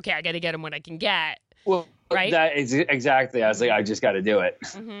just like, okay, I got to get them when I can get. Well, right? That is exactly. I was like, I just got to do it,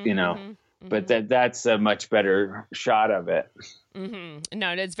 But that's a much better shot of it. Mm-hmm.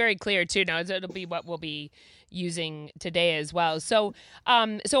 No, it's very clear too. No, it'll be what we'll be using today as well. So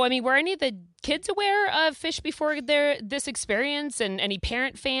I mean, were any of the kids aware of Phish before this experience, and any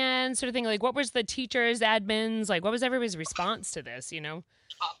parent fans sort of thing? Like, what was the teachers, admins, like, what was everybody's response to this?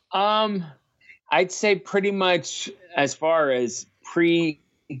 I'd say pretty much as far as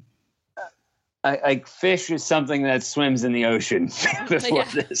like Phish is something that swims in the ocean before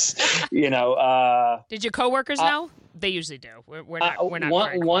this, Did your coworkers know? They usually do. We're not.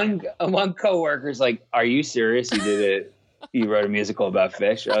 One coworker's like, "Are you serious? You did it? You wrote a musical about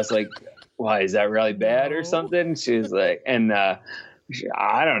Phish?" I was like, "Why, is that really bad or something?" She was like, and I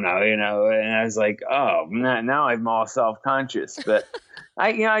don't know, And I was like, "Oh, now I'm all self-conscious." But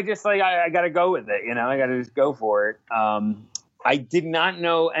I just like I got to go with it. I got to just go for it. I did not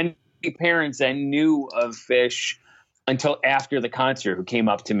know any parents that knew of Phish until after the concert who came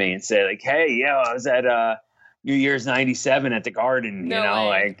up to me and said, like, "Hey, I was at New Year's '97 at the Garden,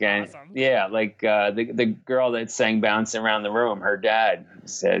 awesome. The girl that sang Bouncing Around the Room, her dad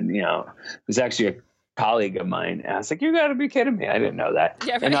said, it was actually a colleague of mine." And I was like, you got to be kidding me. I didn't know that.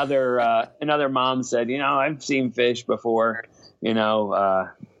 Yeah, right. Another mom said, I've seen Phish before,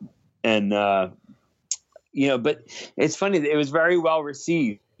 but it's funny. It was very well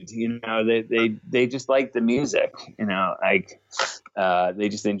received. They just liked the music, they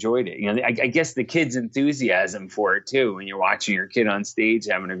just enjoyed it. I guess the kids' enthusiasm for it too, when you're watching your kid on stage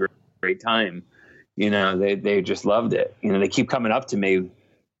having a great time, they just loved it. They keep coming up to me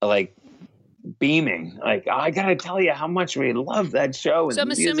like beaming, like, I gotta tell you how much we love that show. And so I'm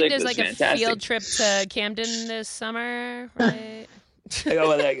assuming there's like fantastic. A field trip to Camden this summer, right?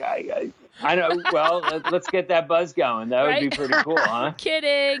 I know. Well, let's get that buzz going. That would be pretty cool, huh?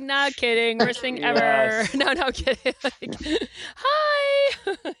 Kidding, not kidding. Worst thing ever. No, kidding. Like,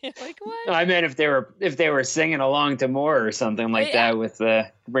 hi. Like, what? No, I meant if they were singing along to more or something like that with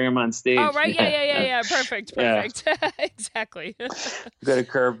bring them on stage. Oh, right. Yeah. Perfect. Yeah. Exactly. Good a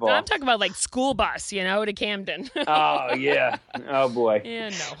curveball. No, I'm talking about like school bus, to Camden. Oh yeah. Oh boy. Yeah.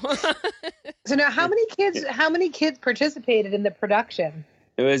 No. So now, how many kids participated in the production?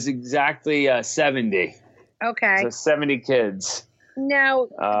 It was exactly 70. Okay. So 70 kids. Now,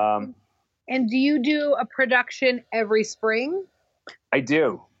 and do you do a production every spring? I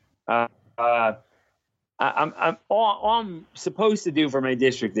do. All I'm supposed to do for my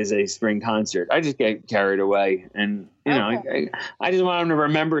district is a spring concert. I just get carried away, and I just want them to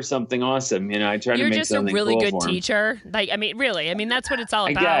remember something awesome. I try to make something cool. You're just a really good teacher. Like, I mean, really, that's what it's all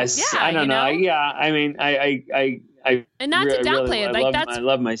about. I guess. Yeah, I don't know. Yeah, I mean, and not to downplay it, I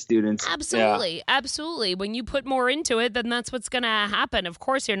love my students. Absolutely. When you put more into it, then that's what's going to happen. Of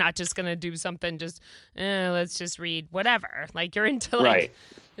course, you're not just going to do something let's just read whatever. Like, you're into right.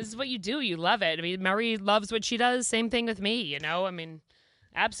 This is what you do. You love it. I mean, Mary loves what she does. Same thing with me.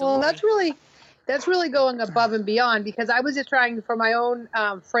 Absolutely. Well, that's really going above and beyond, because I was just trying for my own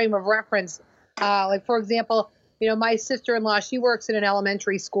frame of reference. Like, for example, my sister-in-law, she works in an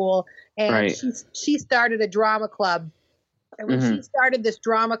elementary school, and she started a drama club. And when she started this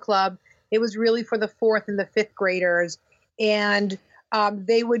drama club, it was really for the 4th and the 5th graders. And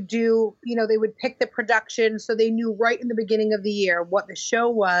they would do, they would pick the production, so they knew right in the beginning of the year what the show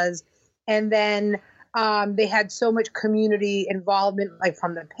was. And then they had so much community involvement, like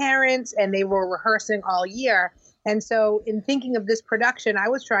from the parents, and they were rehearsing all year. And so in thinking of this production, I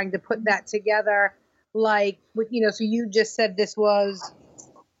was trying to put that together, like, so you just said this was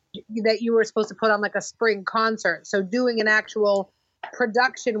that you were supposed to put on like a spring concert. So doing an actual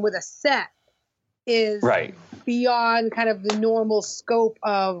production with a set is right beyond kind of the normal scope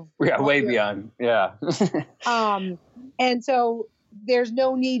of way beyond. Yeah. And so there's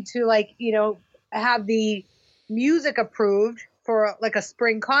no need to have the music approved for like a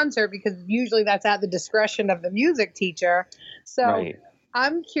spring concert, because usually that's at the discretion of the music teacher. So right.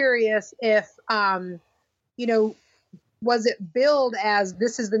 I'm curious if was it billed as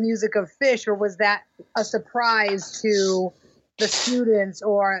this is the music of Phish, or was that a surprise to the students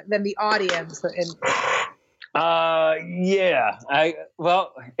or then the audience? Yeah.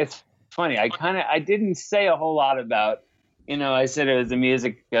 It's funny. I didn't say a whole lot about, I said it was the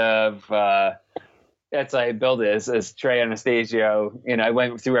music of, that's I billed it as Trey Anastasio. I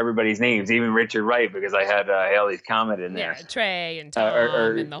went through everybody's names, even Richard Wright, because I had Haley's comment in there. Yeah, Trey and Tom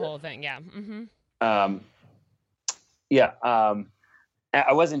and the whole thing. Yeah. Mm-hmm.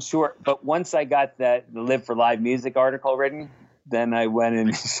 I wasn't sure, but once I got the Live for Live music article written, then I went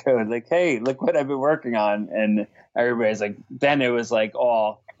and showed like, hey, look what I've been working on. And everybody's like, then it was like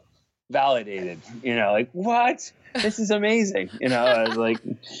all validated, like, what? This is amazing. I was like,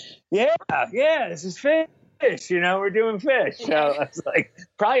 yeah, this is Phish. We're doing Phish. So I was like,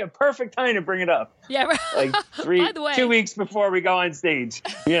 probably a perfect time to bring it up. Yeah. Like By the way, 2 weeks before we go on stage.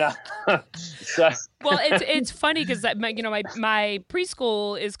 So. Well, it's funny because my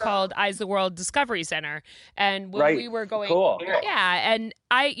preschool is called Eyes of the World Discovery Center, and when we were going, cool. Yeah, and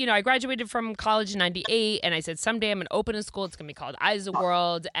I graduated from college in '98, and I said someday I'm gonna open a school. It's gonna be called Eyes of the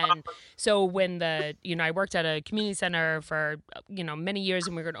World, and so when I worked at a community center for many years,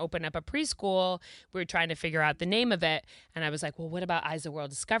 and we were gonna open up a preschool, we were trying to figure out the name of it, and I was like, well, what about Eyes of the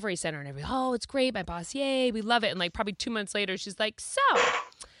World Discovery Center? And everybody, oh, it's great, my boss, yay, we love it, and like probably 2 months later, she's like, so.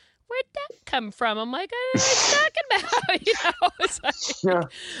 Where'd that come from? I'm like, what are you talking about? It's like,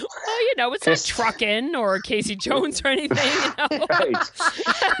 well, it's not trucking or Casey Jones or anything. Right.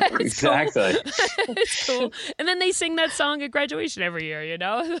 Exactly. Cool. It's cool. And then they sing that song at graduation every year,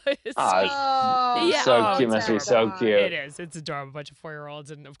 It's so cute. Must be so cute. It is. It's adorable. A bunch of 4-year-olds.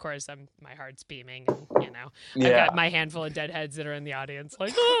 And of course, my heart's beaming. And, I've got my handful of deadheads that are in the audience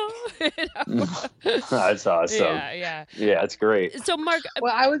like, That's awesome. Yeah. Yeah, it's great. So, Mark.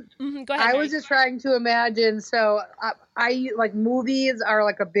 Well, go ahead. I was just trying to imagine. So I like movies are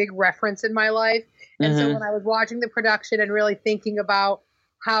like a big reference in my life. And so when I was watching the production and really thinking about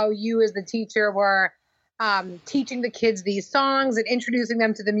how you as the teacher were teaching the kids these songs and introducing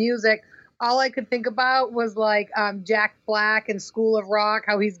them to the music, all I could think about was like Jack Black in School of Rock,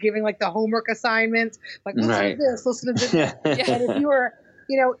 how he's giving like the homework assignments, like listen to this, listen to this. And if you were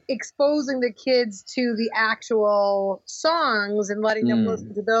exposing the kids to the actual songs and letting them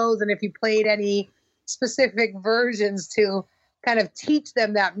listen to those. And if you played any specific versions to kind of teach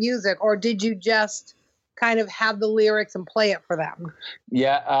them that music, or did you just kind of have the lyrics and play it for them?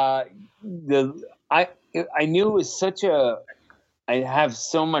 Yeah. I knew it was I have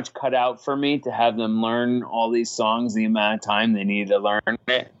so much cut out for me to have them learn all these songs, the amount of time they need to learn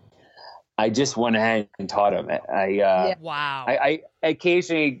it. I just went ahead and taught them it. Wow. I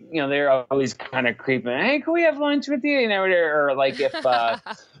occasionally, they're always kind of creeping. Hey, can we have lunch with you? Or like if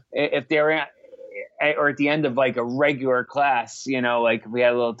they're or at the end of like a regular class, like if we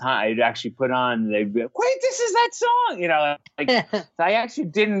had a little time, I'd actually put on. They'd be like, "Wait, this is that song," Like I actually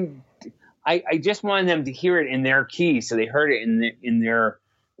didn't. I just wanted them to hear it in their key, so they heard it in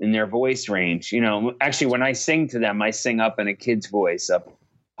their voice range. Actually, when I sing to them, I sing up in a kid's voice up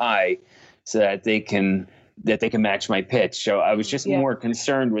high, so that they can match my pitch. So I was just more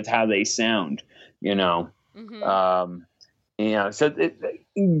concerned with how they sound, So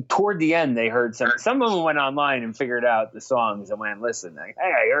toward the end, they heard some of them went online and figured out the songs and went, listen, hey,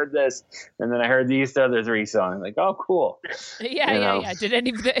 I heard this. And then I heard these other 3 songs. Like, oh, cool. Yeah. Did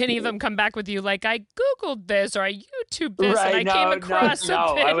any of them come back with you? Like, I Googled this or I YouTubed this and I came across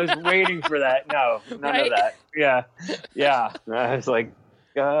something. No, I was waiting for that. No, none of that. Yeah. I was like,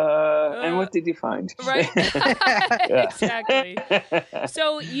 and what did you find? Right. Exactly.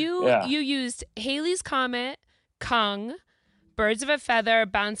 So you used Haley's Comet, Kung, Birds of a Feather,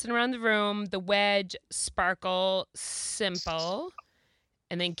 Bouncing Around the Room, The Wedge, Sparkle, Simple,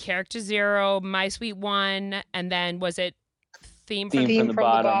 and then Character Zero, My Sweet One, and then was it Theme from the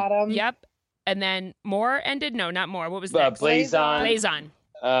Bottom? Yep. and then More ended. No, not More. What was next? Blazon.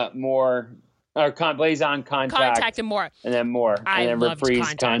 More. Or Blazon, Contact, and More. And then More. I and then loved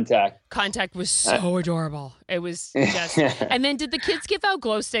Reprise, Contact. Contact was so adorable. It was just. And then did the kids give out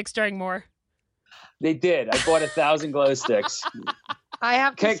glow sticks during More? They did. I bought 1,000 glow sticks. I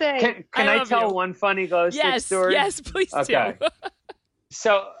have to say. Can I tell one funny glow stick story? Yes, please do.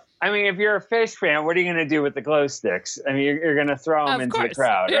 So, I mean, if you're a Phish fan, what are you going to do with the glow sticks? I mean, you're going to throw them into the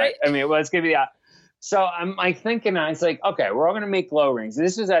crowd, right? I mean, well, it's going to be that. So I'm thinking, I was like, okay, we're all going to make glow rings.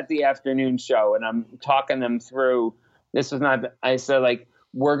 This was at the afternoon show, and I'm talking them through. This was not, I said, like,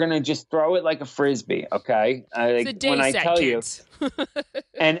 we're going to just throw it like a Frisbee, okay? It's a day when I set, tell kids. you.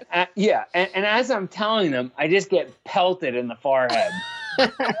 And as I'm telling them, I just get pelted in the forehead.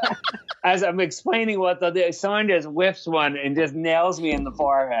 As I'm explaining what they'll do, someone just whiffs one and just nails me in the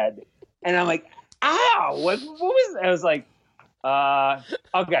forehead. And I'm like, ow, what was that? I was like,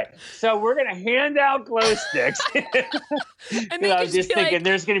 okay, so we're going to hand out glow sticks. And I was just thinking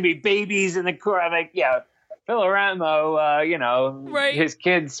there's going to be babies in the crowd. I'm like, yeah, Phil Ramo, right. His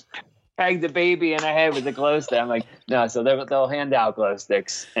kids pegged the baby in the head with the glow stick. I'm like, no, so they'll hand out glow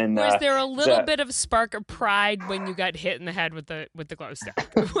sticks. And was there a little bit of spark of pride when you got hit in the head with the glow stick?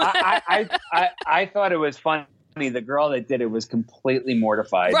 I thought it was funny. The girl that did it was completely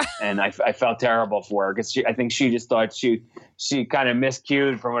mortified, right. And I felt terrible for her because I think she just thought she kind of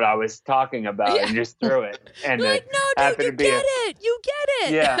miscued from what I was talking about and just threw it. And you're like, no, dude, you get it. You get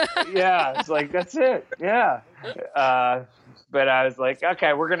it. Yeah. It's like, that's it. Yeah. But I was like,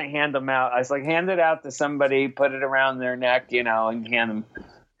 okay, we're going to hand them out. I was like, hand it out to somebody, put it around their neck, and hand them.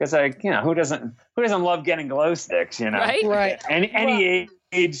 Because who doesn't love getting glow sticks, Right. Any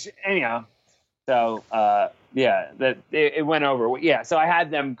age, anyhow. So, that it went over. Yeah, so I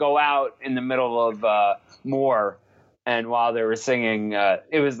had them go out in the middle of More, and while they were singing,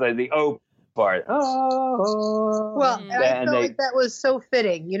 it was the O part. Oh, well, I felt like that was so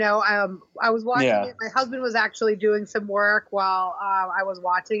fitting. I was watching it. My husband was actually doing some work while I was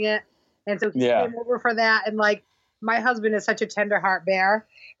watching it, and so he came over for that. And my husband is such a tender heart bear,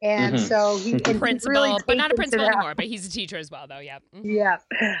 and so he principal, really but not a principal anymore. But he's a teacher as well, though. Yeah. Mm-hmm. Yeah.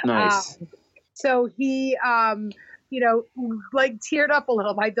 Nice. So he, teared up a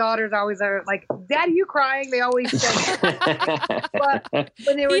little. My daughters always are like, "Dad, are you crying?" They always say. But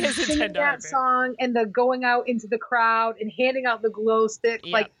when they were singing that song and the going out into the crowd and handing out the glow stick,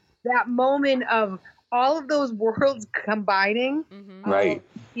 that moment of all of those worlds combining, right?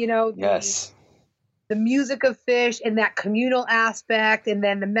 Yes. The music of Phish and that communal aspect, and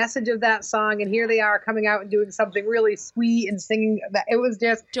then the message of that song, and here they are coming out and doing something really sweet and singing that. It was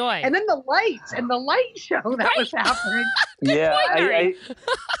just joy. And then the lights and the light show that was happening. Yeah, I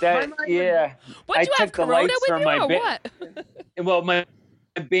took the lights from my band. Well, my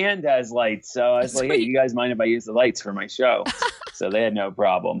band has lights, so I was like, "Hey, you guys mind if I use the lights for my show?" So they had no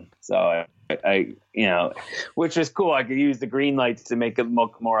problem. So I which was cool. I could use the green lights to make it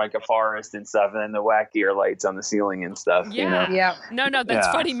look more like a forest and stuff, and then the wackier lights on the ceiling and stuff. Yeah. Yeah. No, that's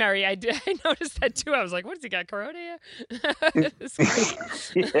funny, Mary. I noticed that too. I was like, what has he got, Corona here?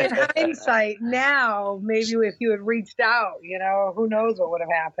 In hindsight, now, maybe if you had reached out, who knows what would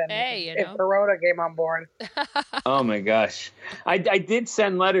have happened if Corona came on board. Oh my gosh. I did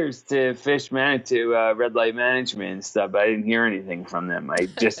send letters to Phish to Red Light Management and stuff, but I didn't hear anything from them. I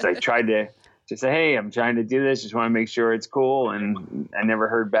tried to say, hey, I'm trying to do this. Just want to make sure it's cool. And I never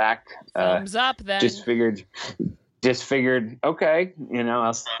heard back. Thumbs up then. Just figured, okay,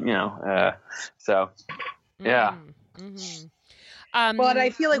 so yeah. Mm-hmm. But I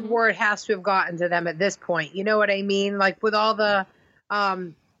feel like word has to have gotten to them at this point. You know what I mean? Like with all the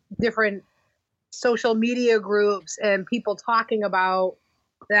different social media groups and people talking about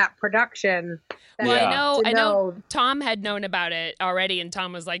that production. Well, I know Tom had known about it already, and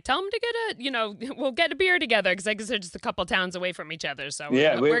Tom was like, tell him to we'll get a beer together, because I guess they're just a couple towns away from each other. So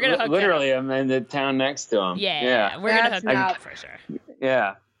we're going to hook literally, I'm in the town next to him. Yeah. We're going to hook up for sure.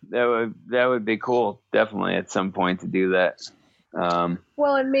 Yeah, that would be cool, definitely, at some point to do that.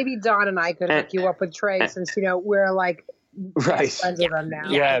 Well, and maybe Don and I could hook you up with Trey, since, we're like, right. friends with him now.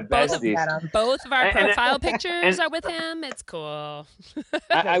 Yeah, both of our profile and pictures are with him. It's cool.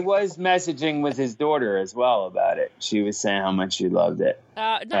 I was messaging with his daughter as well about it. She was saying how much she loved it.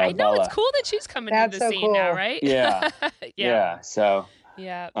 I know Bella. it's cool that she's coming into the scene now, right? Yeah. Yeah. So.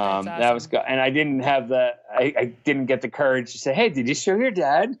 Yeah, that's awesome. That was good. And I didn't have I didn't get the courage to say, hey, did you show your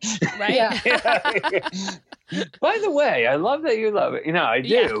dad? Right. Yeah. By the way, I love that you love it. I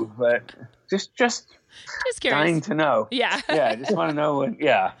do, but just Just curious. Dying to know. Yeah. Yeah, I just want to know what.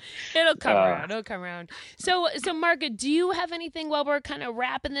 Yeah. It'll come around. It'll come around. So Mark, do you have anything while we're kind of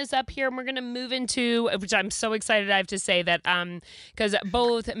wrapping this up here? And we're going to move into, which I'm so excited I have to say that, because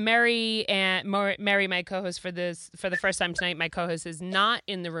both Mary, my co-host for the first time tonight, my co-host is not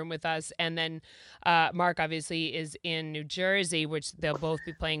in the room with us, and then Mark obviously is in New Jersey, which they'll both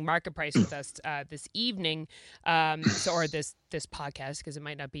be playing Market Price with us this evening, or this podcast, because it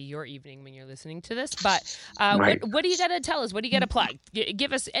might not be your evening when you're listening to this. But Right. what do you got to tell us? What do you got to plug?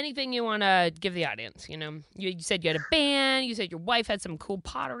 Give us anything you want to give the audience. You know, you said you had a band. You said your wife had some cool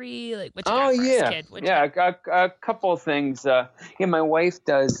pottery. Like, what you got for us, kid? What you Yeah, got? a couple of things. My wife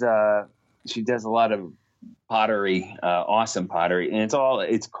does. She does a lot of pottery, awesome pottery, and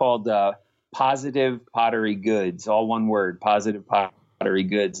it's called Positive Pottery Goods, all one word, Positive Pottery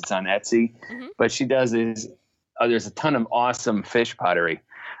Goods. It's on Etsy, but she does is there's a ton of awesome fish pottery.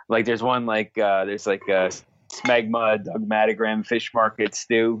 Like there's one there's like a Smegma Dogmatogram fish market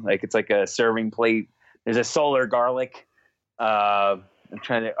stew. Like it's like a serving plate. There's a solar garlic. I'm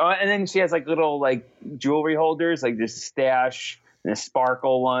trying to. Oh, and then she has like little like jewelry holders, like this stash and a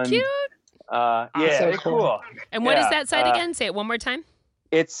sparkle one. Cute. Yeah, so they're cool. And what is that site again? Say it one more time.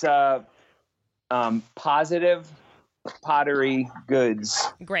 It's Positive Pottery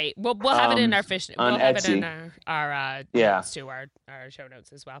Goods. Great. We'll have it in our fish. On We'll have Etsy. it in our Yeah. notes too, our show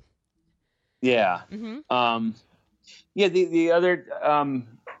notes as well. Yeah. Mm-hmm.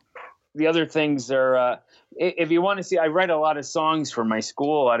 The other things are if you want to see, I write a lot of songs for my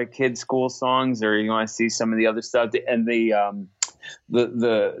school, a lot of kids' school songs, or you want to see some of the other stuff, and the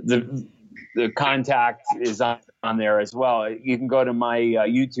contact is on there as well. You can go to my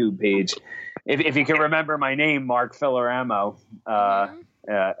YouTube page. If you can remember my name, Mark Filoramo,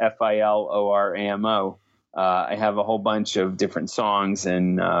 Filoramo. I have a whole bunch of different songs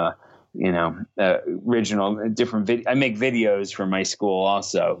and original different I make videos for my school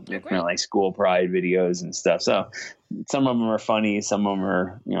also, like school pride videos and stuff. So some of them are funny, some of them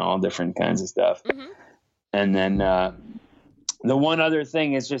are all different kinds of stuff. And then the one other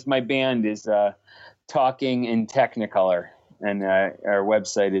thing is just my band is Talking in Technicolor, and our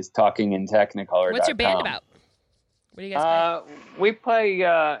website is talkingintechnicolor.com. What's your band about? What do you guys play? We play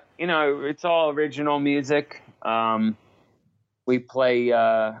it's all original music. We play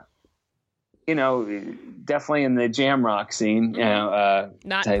definitely in the jam rock scene,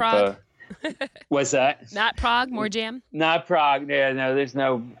 Not type prog? What's that? Not prog, more jam? Not prog. Yeah, no,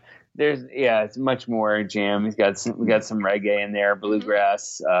 it's much more jam. We got some reggae in there,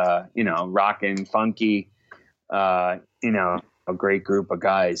 bluegrass, rockin', funky, a great group of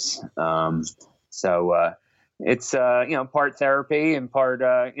guys. So it's part therapy and part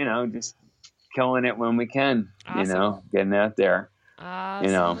just killing it when we can, Awesome. Getting out there.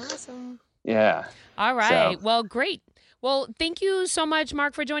 Awesome. Yeah. All right. So. Well, great. Well, thank you so much,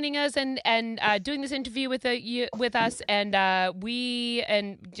 Mark, for joining us and doing this interview with us. And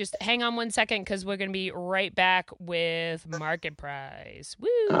just hang on 1 second because we're going to be right back with Market Price. Woo!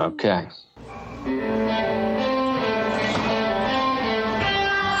 Okay.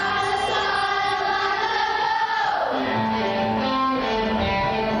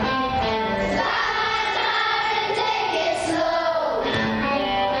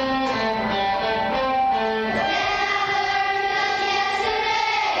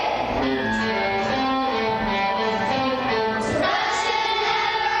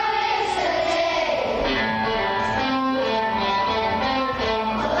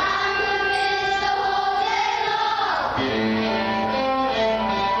 Along with the holding on.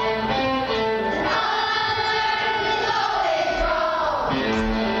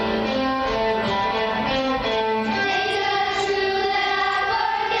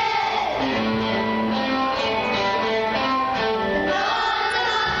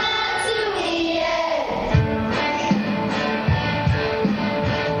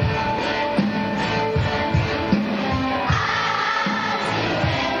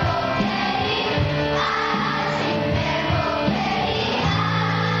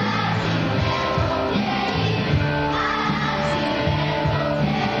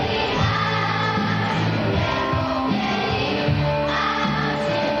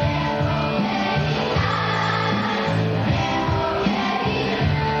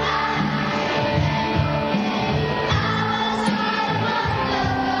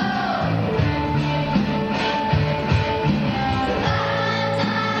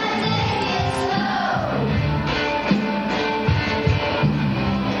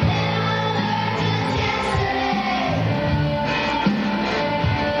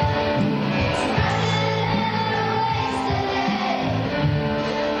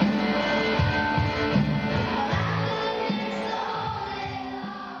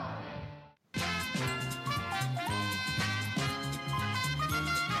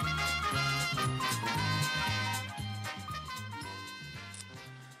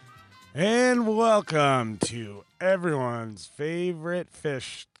 And welcome to everyone's favorite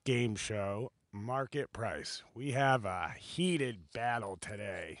fish game show, Market Price. We have a heated battle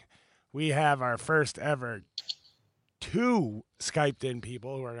today. We have our first ever 2 Skyped in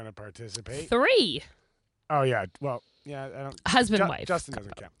people who are going to participate. 3. Oh, yeah. Well, yeah. I don't. Husband, wife. Justin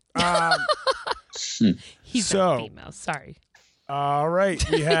doesn't count. He's not female. Sorry. All right.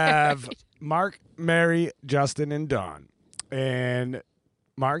 We have Mark, Mary, Justin, and Dawn. And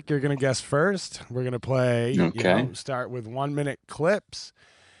Mark, you're going to guess first. We're going to play, start with 1-minute clips.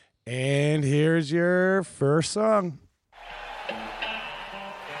 And here's your first song.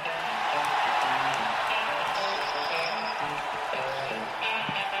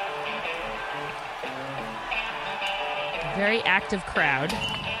 Very active crowd.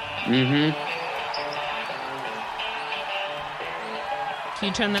 Mm-hmm. Can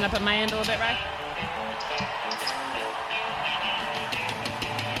you turn that up at my end a little bit, Ryan?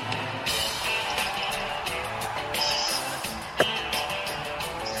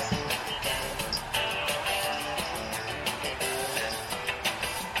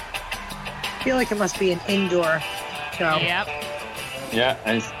 I feel like it must be an indoor show. Yep. Yeah,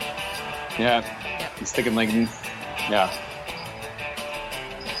 I'm sticking like, yeah.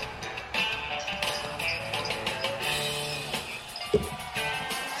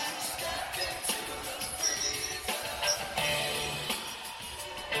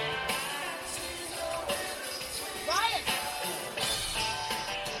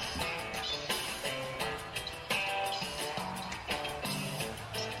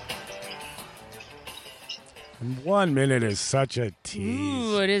 And 1 minute is such a tease.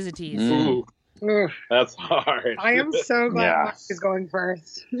 Ooh, it is a tease. Ooh, that's hard. I am so glad Mark is going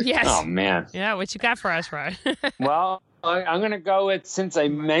first. Yes. Oh, man. Yeah, what you got for us, Ryan? Well, I'm going to go with, since I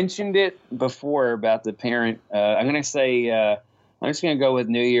mentioned it before about the parent, I'm going to say, I'm just going to go with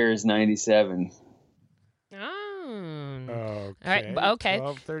New Year's 97. Oh. Okay. All right. Okay.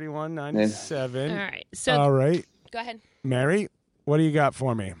 12/31/97. All right. So. All right. Go ahead. Mary, what do you got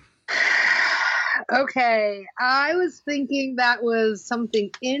for me? Okay, I was thinking that was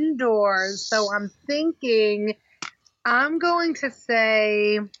something indoors, so I'm going to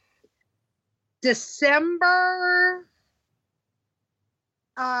say December.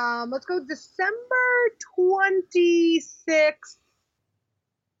 Let's go December 26th.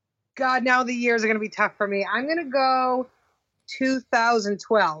 God, now the years are going to be tough for me. I'm going to go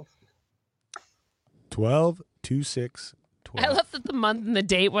 2012. 12/26/12. I love that the month and the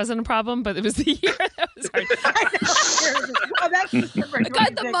date wasn't a problem, but it was the year that was hard. Oh, that's December 26th. I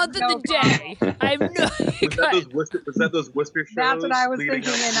got the month and the day. I have no Was that those Worcester shows? That's what I was leading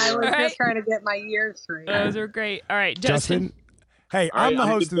thinking, up and to I was it? just trying to get my years straight. Those are great. All right, Justin. Hey, All I'm right, the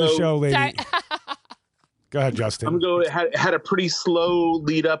host of the show, lady. Sorry. Go ahead, Justin. I'm going to had a pretty slow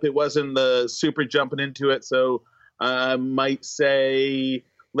lead up. It wasn't the super jumping into it, so I might say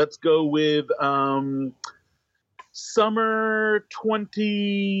let's go with summer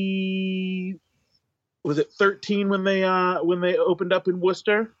 20. Was it 13 when they opened up in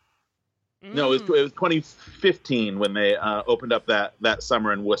Worcester? No, it was 2015 when they opened up that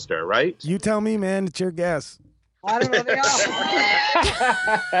summer in Worcester, right? You tell me, man. It's your guess. I don't know. They all. So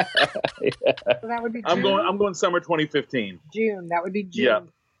that would be June. I'm going summer 2015. June. That would be June. Yeah.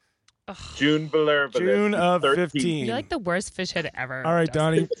 June June of 15. You're like the worst fish head ever. All right,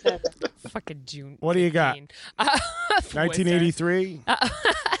 Donnie. Fucking June. What do you got? 1983.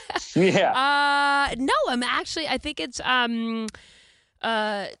 Yeah. No, I think it's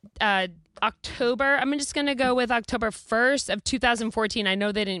October. I'm just gonna go with October 1st of 2014. I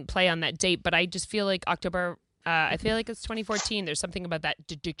know they didn't play on that date, but I just feel like October. I feel like it's 2014. There's something about that. I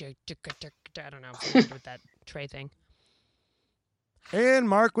don't know with that tray thing. And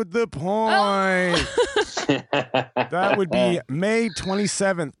Mark with the point. That would be May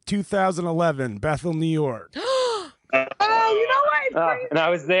 27th, 2011, Bethel, New York. Oh, you know what? And I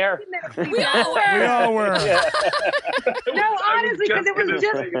was there. We all were. We all were. No, honestly, because it was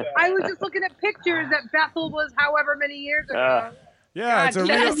just, I was just looking at pictures that Bethel was however many years ago. Yeah, it's a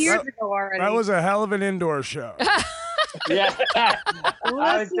 10 real. years ago already. That was a hell of an indoor show. Yeah.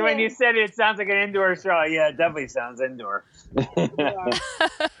 When you said it sounds like an indoor show. Yeah, it definitely sounds indoor. Okay.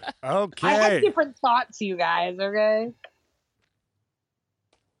 I have different thoughts, you guys, okay?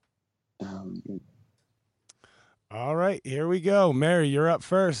 All right, here we go. Mary, you're up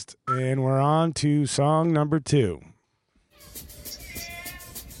first, and we're on to song number 2.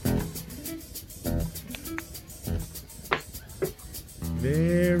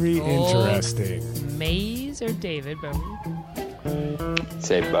 Very interesting. Maze or David Bowie?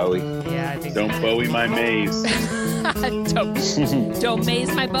 Say Bowie. Yeah, I think Don't Bowie my maze. don't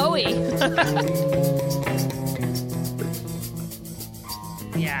maze my Bowie.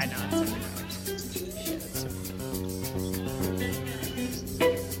 Yeah, no,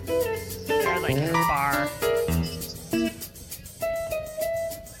 they're like in a bar.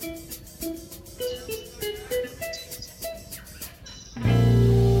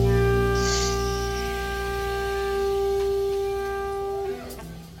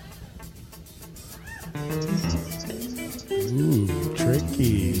 Ooh,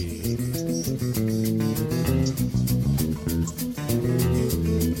 tricky.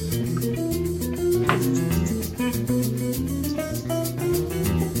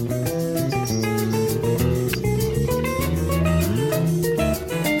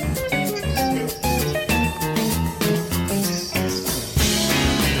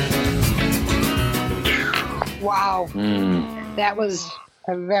 Wow. That was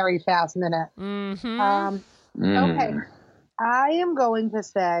a very fast minute. Mm-hmm. Okay. I am going to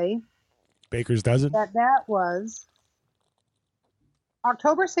say Baker's dozen. that was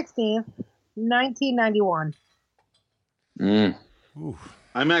October 16th, 1991. Ooh.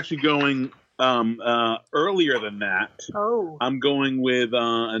 I'm actually going earlier than that. Oh. I'm going with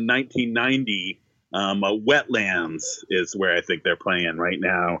 1990. Wetlands is where I think they're playing right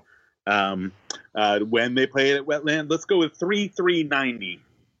now. When they play it at Wetland, let's go with 3/3/90.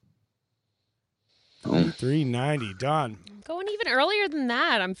 390 done. Going even earlier than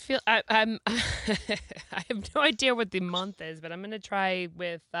that. I'm I have no idea what the month is, but I'm gonna try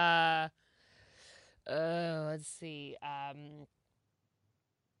with let's see,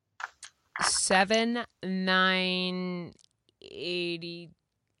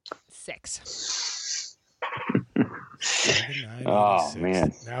 7/9/86. Oh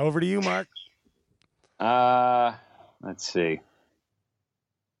man. Now over to you, Mark. Let's see.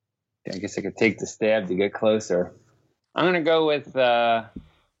 I guess I could take the stab to get closer. I'm gonna go with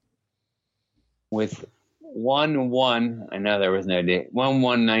 1/1. I know there was no date.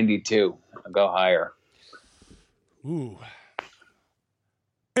 1/1/92. I'll go higher. Ooh.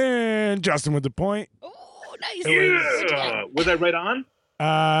 And Justin with the point. Oh, nice. Yeah. Was I right on?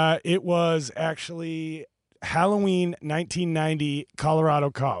 It was actually Halloween 1990,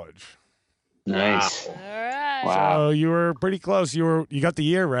 Colorado College. Nice. All right. Wow. So you were pretty close. You got the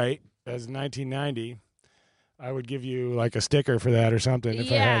year right as 1990. I would give you like a sticker for that or something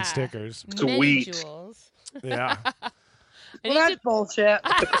if I had stickers. Many Sweet. jewels. Yeah. Well, that's bullshit.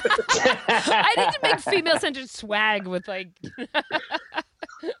 I need to make female-centered swag with like.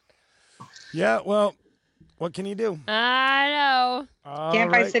 Yeah, well, what can you do? I know. All Can't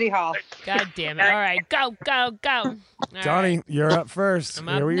fight right. City Hall. God damn it! All right, go. All Johnny, right. you're up first. I'm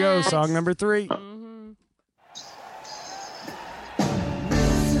Here up we go. next. Song number 3. Mhm.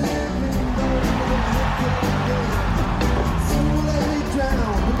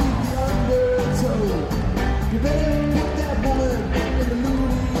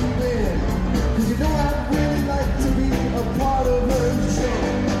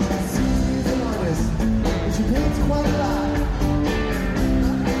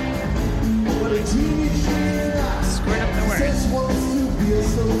 Squirt up the words.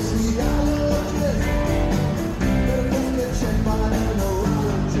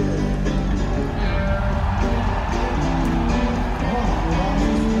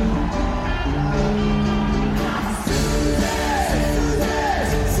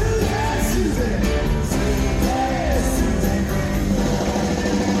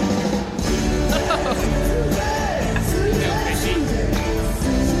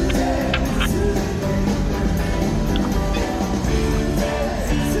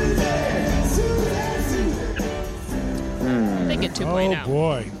 Think it 2.0. Oh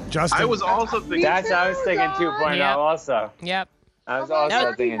boy, Justin. I was also thinking. I was thinking 2.0 Yep. also. Yep. I was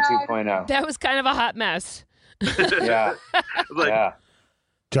also thinking 2.0. That was kind of a hot mess. Yeah. Like, Yeah.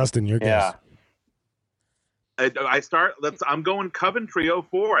 Justin, your guess. Yeah. I start. I'm going Coventry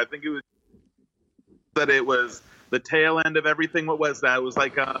 04. I think it was that it was the tail end of everything. What was that? It was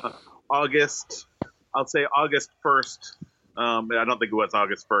like August. I'll say August 1st. I don't think it was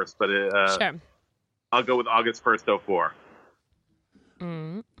August 1st, but Sure. I'll go with August 1st, 04.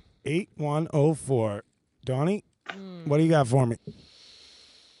 8104. Donnie, what do you got for me?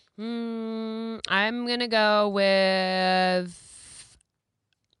 I'm gonna go with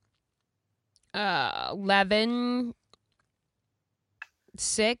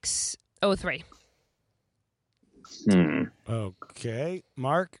 11/6/03. Okay,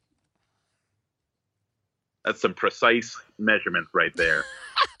 Mark. That's some precise measurements right there.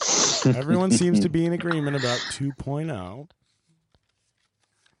 Everyone seems to be in agreement about 2.0.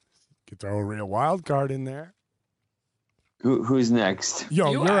 Could throw a real wild card in there. Who's next? Yo,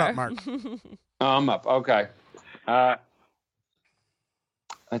 You you're are. up, Mark. Oh, I'm up. Okay.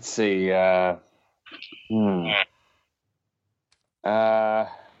 Let's see. I'm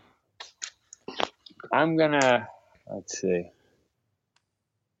gonna. Let's see.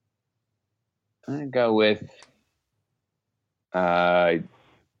 I'm gonna go with. I'm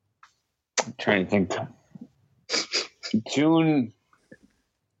trying to think. June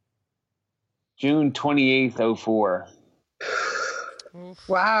 28th, 2004.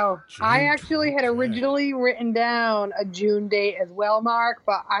 Wow. June I actually had 20th. originally written down a June date as well, Mark,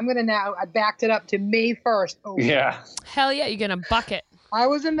 but I'm going to I backed it up to May 1st. Oh, Yeah. Hell yeah, you're gonna bucket. I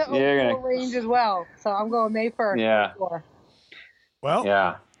was in the Yeah, 04 range as well, so I'm going May 1st. Yeah. 04. Well,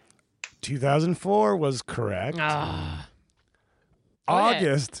 Yeah. 2004 was correct. Ah.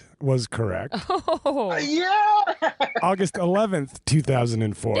 August was correct. Oh. Yeah. August 11th,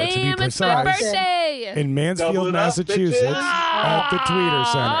 2004, to be Damn, it's my precise. birthday. In Double Mansfield, it up, Massachusetts, bitches. at the Tweeter Oh,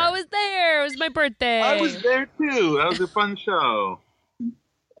 I Center. was there. It was my birthday. I was there too. That was a fun show.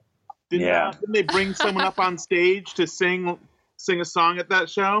 Yeah. Didn't they bring someone up on stage to sing a song at that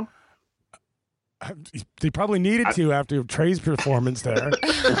show? They probably needed to after Trey's performance there.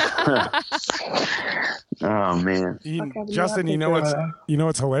 Oh man. Justin, you know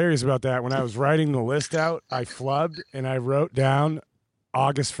what's hilarious about that? When I was writing the list out, I flubbed and I wrote down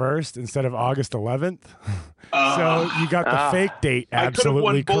August 1st instead of August 11th. So you got the fake date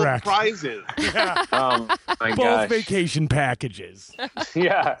absolutely I could have won correct. both prizes. Yeah. Oh my Both gosh. vacation packages.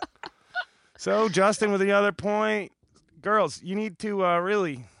 Yeah. So Justin with another point. Girls, you need to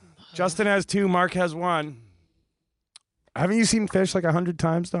really. Justin has 2, Mark has 1. Haven't you seen Fish like 100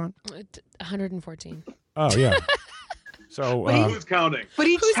 times, Don? 114. Oh yeah. So Who's counting? But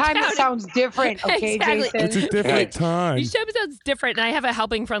each Who's time counting? it sounds different, okay, Exactly. Jason? it's a different time. Each episode's different, and I have a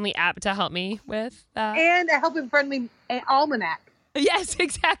helping friendly app to help me with that. And a helping friendly almanac. Yes,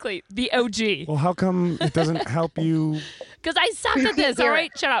 exactly. The OG. Well, how come it doesn't help you? Because I suck at this. All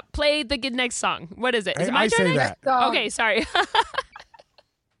right, shut up. Play the good next song. What is it? Is it my I turn say next? that. Okay, sorry.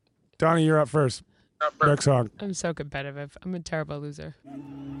 Donnie, you're up first. Next song. I'm so competitive. I'm a terrible loser.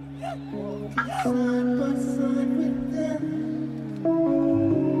 Yum, yum, yum,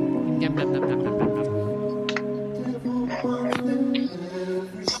 yum, yum, yum, yum.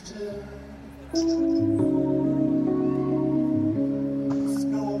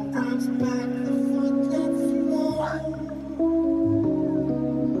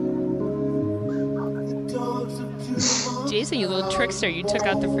 Jason, you little trickster, you took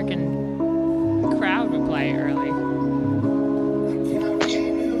out the freaking crowd reply early.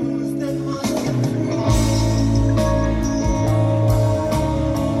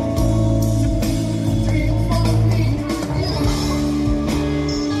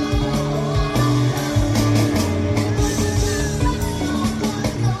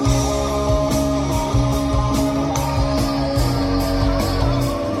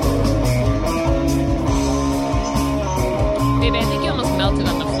 Baby, I think you almost melted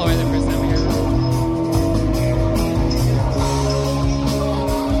on the floor the first time we heard it.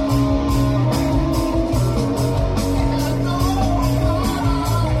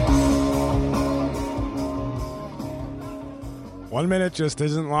 One minute just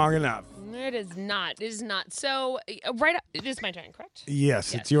isn't long enough. It is not. It is not. So, right up, it is my turn, correct?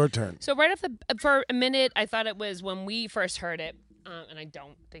 Yes, it's your turn. So, right off for a minute, I thought it was when we first heard it, and I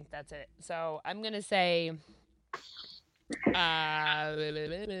don't think that's it. So, I'm going to say.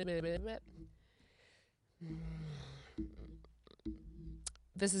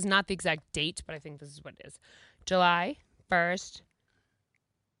 This is not the exact date, but I think this is what it is. July 1st.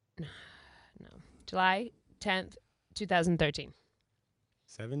 No. July 10th, 2013.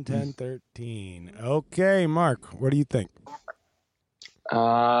 7/10/13. Okay, Mark, what do you think?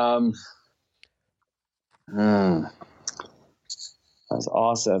 I was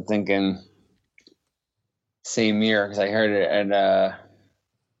also thinking same year because I heard it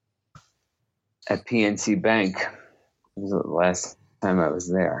at PNC Bank. It was the last time I was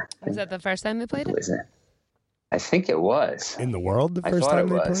there. Was that the first time they played it? Was it? I think it was. In the world, the I first thought time it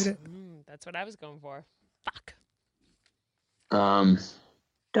they was. played it? That's what I was going for. Fuck.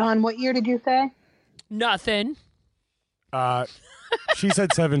 Don, what year did you say? Nothing. She said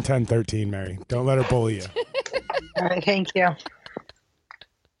 7/10/13, Mary. Don't let her bully you. All right, thank you.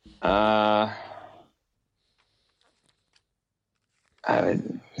 I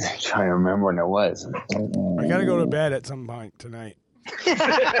would try to remember when it was. I gotta go to bed at some point tonight.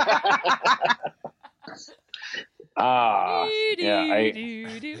 What,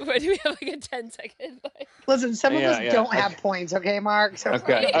 do we have like a 10-second? Listen, some of us don't have points, okay, Mark? So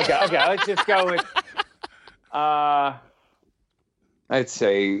Okay. Let's just go with. I'd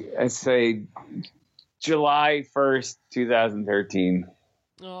say July 1st, 2013.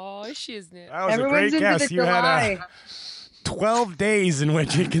 Oh, she isn't it? That was everyone's a great into guess. the You July. had 12 days in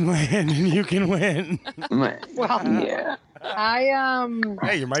which you can land and you can win. Well, Yeah.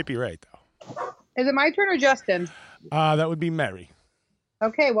 Hey, you might be right, though. Is it my turn or Justin? That would be Mary.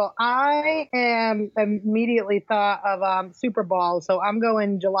 Okay, well, I am immediately thought of Super Bowl, so I'm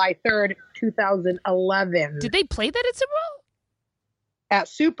going July 3rd, 2011. Did they play that at Super Bowl? At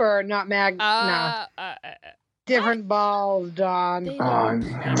Super, not Mag. No. Different balls, Don.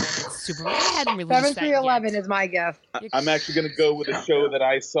 Super Bowl. They hadn't released 7-3-11 is my guess. I'm actually going to go with a show that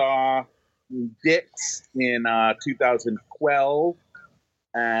I saw, Dix, in 2012.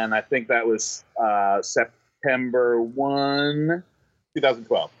 And I think that was September 1,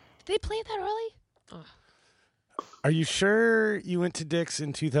 2012. Did they play that early? Oh. Are you sure you went to Dick's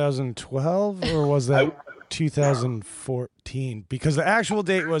in 2012 or was that 2014? Because the actual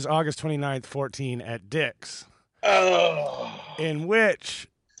date was August 29th, 14 at Dick's. Oh. In which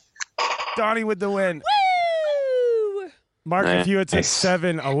Donnie with the win. Woo! Mark, if you had said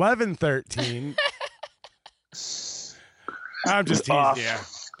 7-11-13. I'm just teasing you.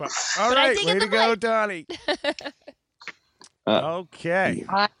 But, all right, way to go, Donnie. Okay.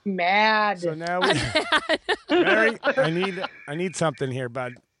 I'm mad. So now Mary, I need something here,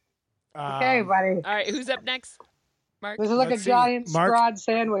 bud. Okay, buddy. All right, who's up next? Mark? This is like a giant scrod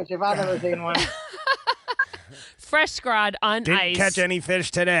sandwich if I've ever seen one. Fresh scrod on Didn't ice. catch any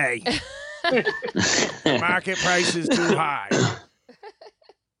fish today. Market price is too high.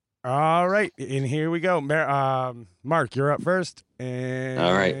 All right, and here we go. Mark, you're up first. And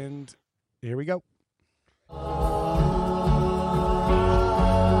all right. Here we go. Ooh,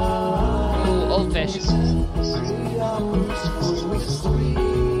 old fish.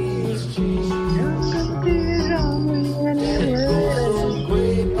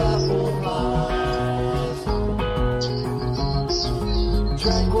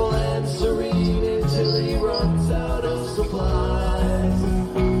 Tranquil and serene until he runs out of supplies.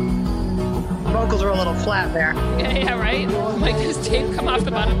 Vocals are a little flat there. Yeah, right? Like this tape come off the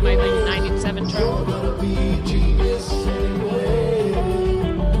bottom of my 97 truck. You're gonna be genius anyway.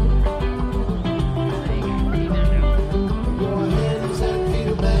 Your hands and feet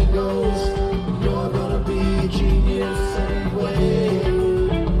of mangoes. You're gonna be genius anyway.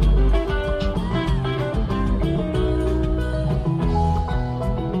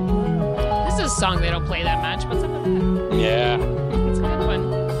 This is a song they don't play that much. What's up with that? Yeah. It's a good one.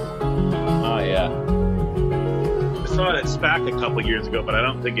 Oh, yeah. I saw it at SPAC a couple years ago, but I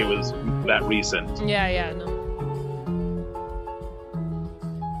don't think it was that recent. Yeah, no.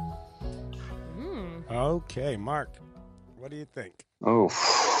 Okay, Mark, what do you think? Oh.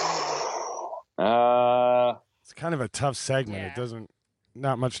 It's kind of a tough segment. Yeah. It doesn't,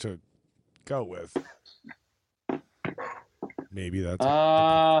 not much to go with. Maybe that's.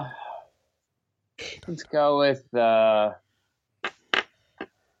 Let's go with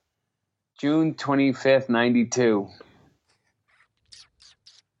June 25th, 92.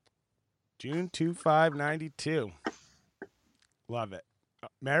 June 25, 92. Love it.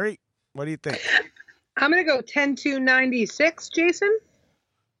 Mary, what do you think? I'm going to go 10-2-96, Jason.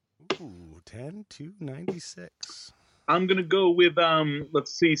 Ooh, 10-2-96. I'm going to go with,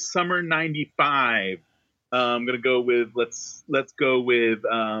 let's see, summer 95. I'm going to go with, let's go with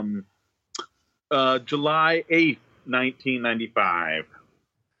July 8th, 1995.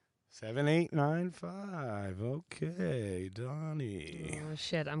 7895. Okay, Donnie. Oh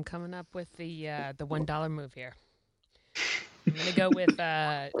shit! I'm coming up with the $1 move here. I'm gonna go with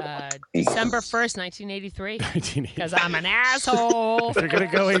December 1st, 1983. Because I'm an asshole. If you're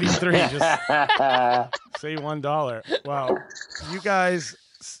gonna go 83, just say $1. Well, you guys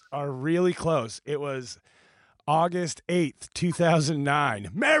are really close. It was August 8th, 2009.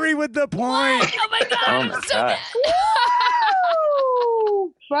 Mary with the point. Oh my god! Oh I'm my so God. Woo!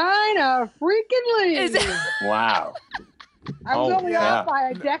 Fine, a freaking lead. Is it- Wow. I was only off by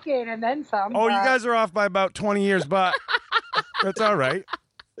a decade and then some. Oh, you guys are off by about 20 years, but that's all right.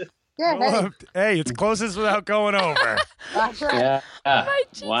 Yeah, Well, hey, it's closest without going over. that's right. Yeah. My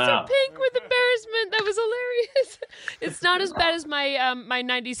cheeks Wow. are pink with embarrassment. That was hilarious. It's not as bad as my my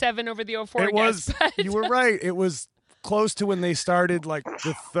 97 over the 04. It was. You were right. It was close to when they started like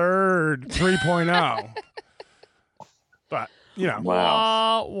the third 3.0. But you know,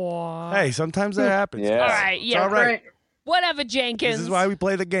 Wow. hey, sometimes that happens. Yeah. All right, It's yeah. all right. Whatever, Jenkins. This is why we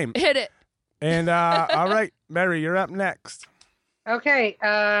play the game. Hit it. And all right, Mary, you're up next. Okay.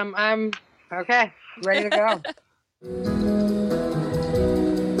 I'm okay. Ready to go.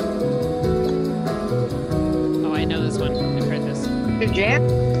 Oh, I know this one. I've heard this. Good jam.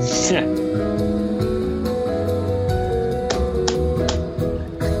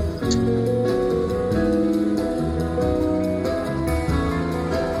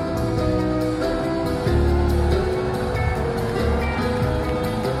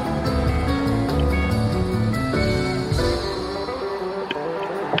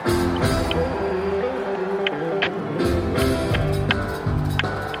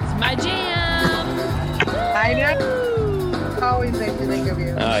 It's my jam. I know. Always make me think of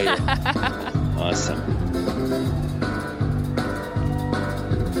you. Oh, yeah. Awesome.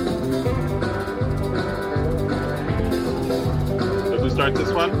 So who starts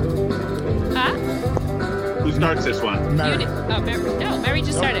this one? Huh? Who starts this one? Mary. Mary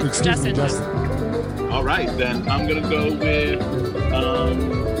just started. Excuse me, Justin. All right, then I'm gonna go with,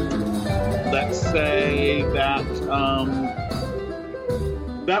 let's say that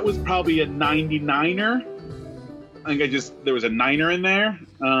that was probably a 99er. I think there was a 9er in there.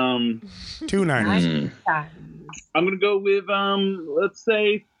 2 niners. I'm gonna go with, let's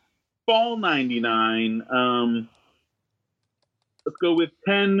say fall 99. Let's go with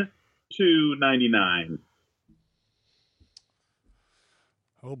 10 to 99.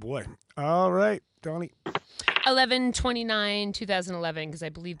 Oh boy. All right, Donnie. 11/29/2011, because I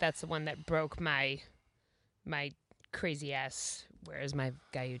believe that's the one that broke my crazy ass. Where's my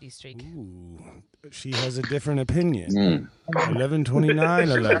Coyote streak? Ooh, she has a different opinion.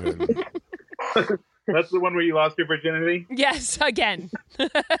 11/29/11. That's the one where you lost your virginity? Yes, again. In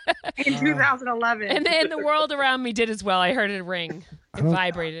 2011. And then the world around me did as well. I heard it ring. It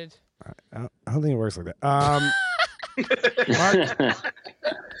vibrated. I don't think it works like that. Mark.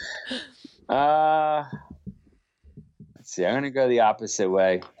 Let's see. I'm gonna go the opposite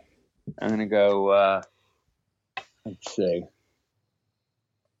way. I'm gonna go. Let's see.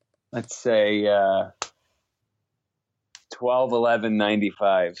 Let's say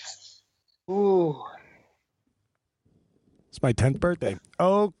 12/11/95. Ooh. It's my 10th birthday.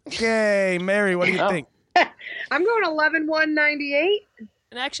 Okay, Mary, what do you think? I'm going 11/1/98.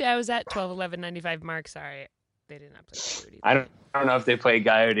 And actually, I was at 12/11/95. Mark, sorry, they did not play Coyote. I don't know if they played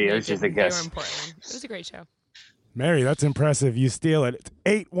Coyote. It was just a They were guess. in Portland. It was a great show. Mary, that's impressive. You steal it. It's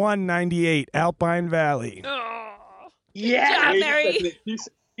 8/1/98, Alpine Valley. Oh, Yeah. good job, Mary.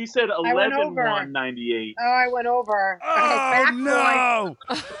 He said went over. 11/1/98. Oh, I went over. Oh, no.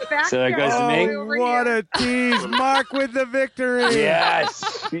 So that goes to me? Oh, what a tease. Mark with the victory. Yes.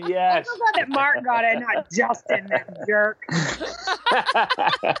 Yes. I'm so glad that Mark got it, not Justin, that jerk.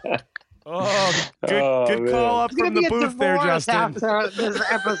 Oh, good man. call up It's gonna from the be a booth there, divorce Justin. after this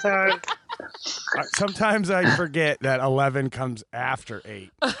episode. Sometimes I forget that 11 comes after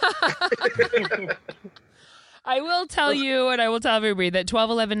 8. I will tell you, and I will tell everybody that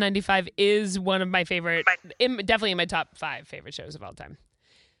 12/11/95 is one of my favorite, definitely in my top 5 favorite shows of all time.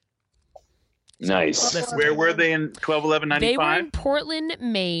 Nice. Listen. Where were they in 12/11/95? They were in Portland,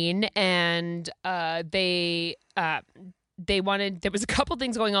 Maine, and they wanted. There was a couple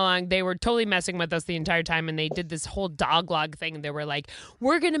things going on. They were totally messing with us the entire time, and they did this whole dog log thing. And they were like,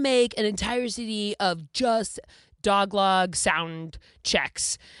 "We're gonna make an entire CD of just dog log sound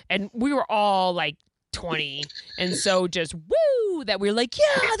checks," and we were all like 20, and so just woo that we were like,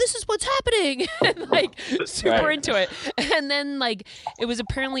 yeah, this is what's happening, and like super Right. into it. And then like it was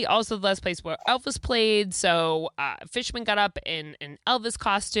apparently also the last place where Elvis played, so Fishman got up in an Elvis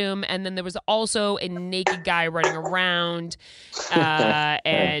costume, and then there was also a naked guy running around,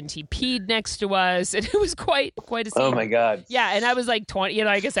 and he peed next to us, and it was quite a scene. Oh my God. Yeah, and I was like 20,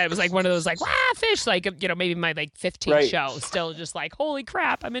 like I said, it was like one of those like, Fish, like, maybe my like 15th Right. show, still just like, holy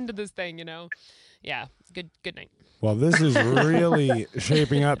crap, I'm into this thing, Yeah, good night. Well, this is really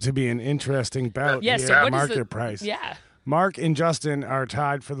shaping up to be an interesting bout Yes, here so at what is Market the- Price. Yeah. Mark and Justin are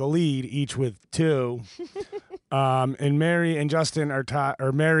tied for the lead, each with 2. And Mary and Justin are tied,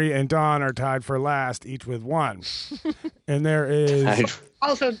 or Mary and Dawn are tied for last, each with 1. And there is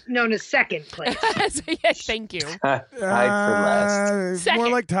Also known as second place. So, yeah, thank you. Tied for last. more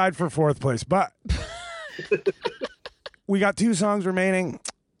Second. like tied for 4th place, but we got 2 songs remaining.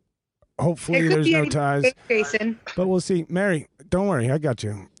 Hopefully, It could there's be no any- ties, Jason. but we'll see. Mary, don't worry, I got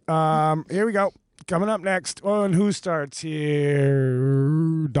you. Here we go. Coming up next. Oh, and who starts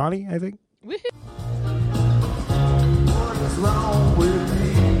here? Donnie, I think. Woohoo. What's wrong with me?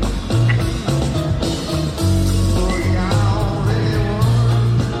 You're the only one.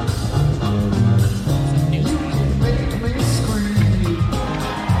 You make me scream.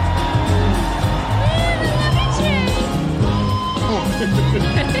 I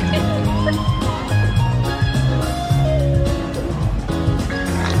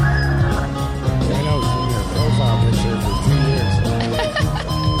know it's in your profile picture for 2 years.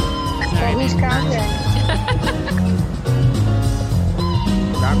 Well, who's Kanye?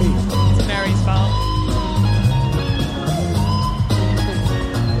 Not me. It's Mary's fault.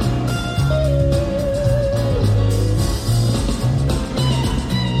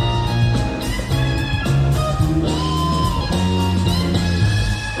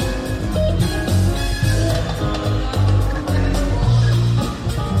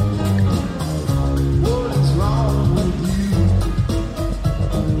 What's wrong with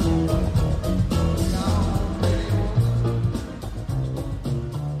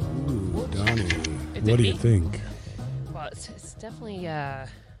Ooh, Donnie. Is What it do you me? think? Well, it's definitely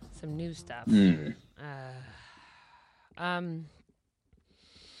some new stuff. I'm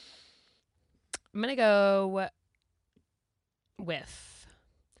gonna go with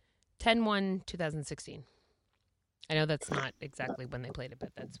 10/1/2016. I know that's not exactly when they played it,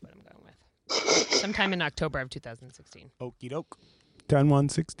 but that's what I'm going with. Sometime in October of 2016. Okie doke.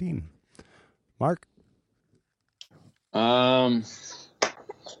 10/1/16. Mark?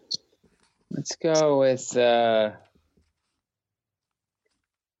 Let's go with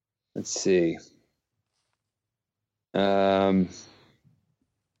let's see.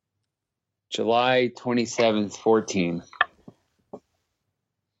 July 27th, 14.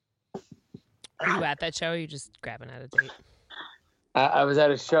 Are you at that show? Or are you just grabbing out a date? I was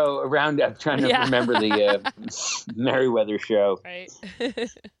at a show around. I'm trying to Yeah. remember the Merriweather show. Right.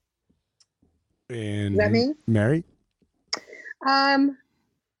 And Is that me? Mary? I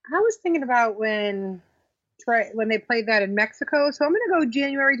was thinking about when they played that in Mexico, so I'm going to go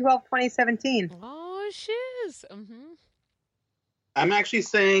January 12th, 2017. Oh, shiz. Mm-hmm. I'm actually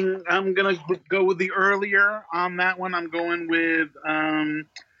saying I'm gonna go with the earlier on that one. I'm going with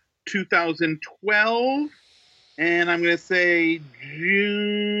 2012, and I'm gonna say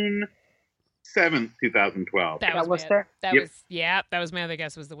June 7th, 2012. That was Worcester? That Yep. was that was my other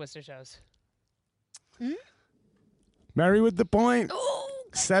guess was the Worcester shows. Mary with the point.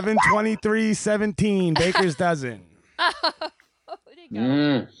 7/23/17. Baker's dozen. There you go.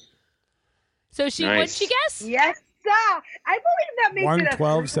 Mm. So what'd Nice. she guess? Yes, sir. I believe that makes it a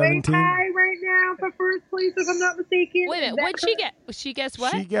 1/12/17. tie right now for first place, if I'm not mistaken. Wait a Is minute. that What'd she correct? get? She guessed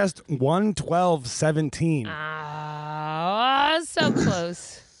what? She guessed 1/12/17. Oh, so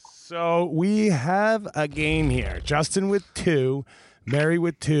close. So we have a game here. Justin with 2, Mary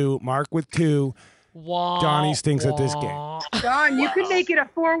with 2, Mark with 2. Donnie stinks at this game. Don, you could make it a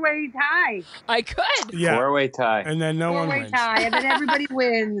four-way tie. I could. Yeah. Four-way tie. And then no one Four-way wins. tie, and then everybody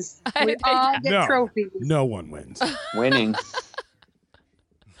wins. We think- all get No. trophies. No one wins. Winning.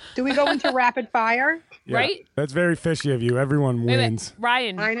 Do we go into rapid fire? Yeah. Right? That's very fishy of you. Everyone Wait, wins.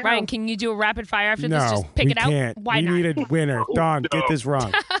 Ryan, I know. Ryan, can you do a rapid fire after this? No, Just pick we it out. can't. Why we not? need a winner. Don, get this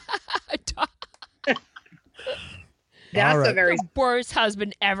wrong. That's All right. a very The worst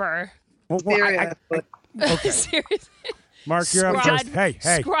husband ever. Well, serious. okay. Seriously. Mark, you're up Squad- first.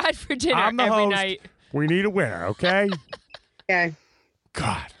 Hey. Squad for dinner I'm the every host. night. We need a winner, okay? Okay.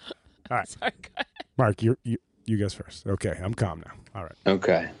 God. All right. Sorry, go ahead. Mark, you guess first. Okay, I'm calm now. All right.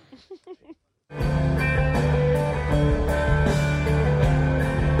 Okay.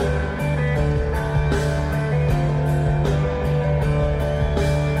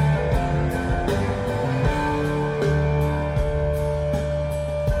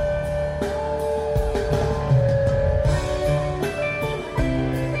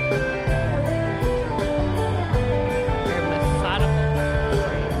 Very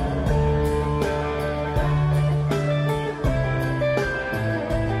methodical.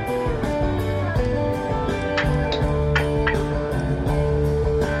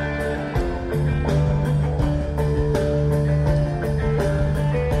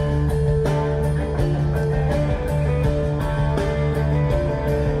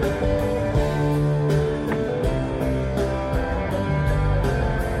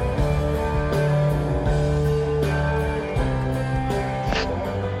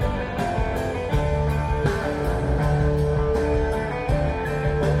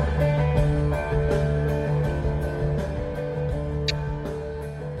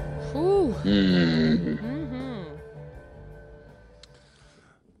 Whew. Mm. Mm-hmm.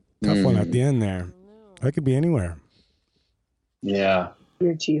 Tough one at the end there. That could be anywhere. Yeah.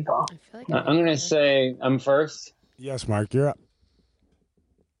 You're cheapo. I feel like I'm going to say I'm first. Yes, Mark, you're up.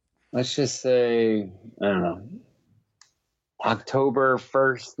 Let's just say, I don't know, October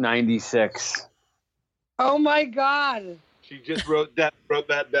 1st, 96. Oh my God. She just wrote that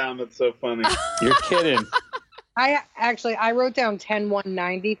down. That's so funny. You're kidding. I wrote down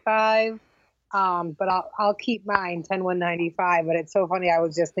 10-1-95. But I'll keep mine 10-1-95. But it's so funny. I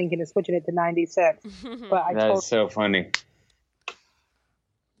was just thinking of switching it to 96. But That's so funny.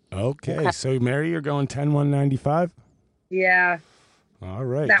 Okay, so Mary, you're going 10-1-95? Yeah, All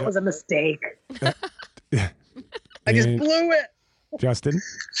right. that was a mistake. I just blew it. Justin?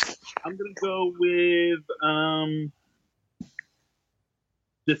 I'm gonna go with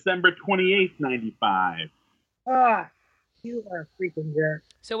December 28th, 95. Ah, you are a freaking jerk.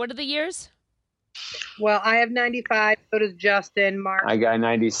 So what are the years? Well, I have 95. So does Justin. Mark. I got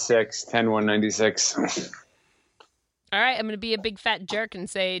 96, 10-1-96. All right, I'm going to be a big fat jerk and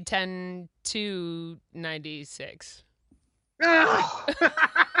say 10-2-96.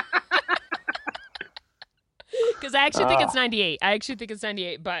 Because I actually think it's 98.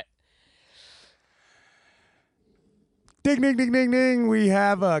 But Ding, ding, ding, ding, ding. We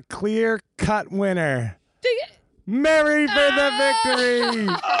have a clear-cut winner. Mary for the victory.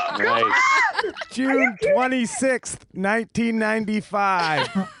 Nice. June 26th, 1995.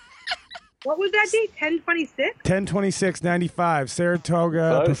 What was that date? 10-26? 10/26/95,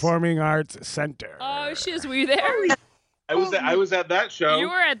 Saratoga Close. Performing Arts Center. oh, shiz, were you there? I was at that show. You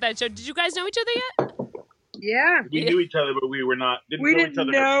were at that show. Did you guys know each other yet? Yeah. We knew each other, but we were not. We didn't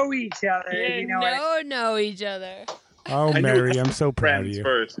know each other. You know each other. Oh, I knew Mary, we I'm so proud of friends you.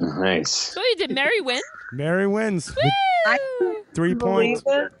 first. Nice. So you did Mary win? Mary wins with Woo! 3 points.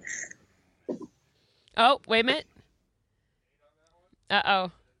 Oh, wait a minute.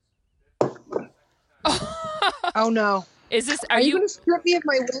 Uh-oh. Oh, no. Is this, Are you going to strip me of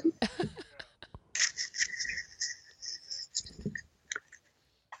my win?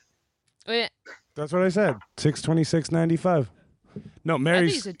 Wait, That's what I said. 6/26/95. No,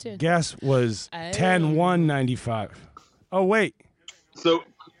 Mary's said 10. guess was 10/1/95. Oh, wait. So,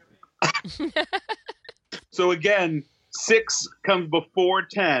 so again, 6 comes before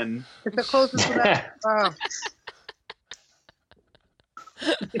 10. It's the closest to that. Oh.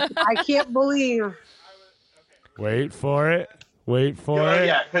 I can't believe. Wait for it. Wait for Oh, it.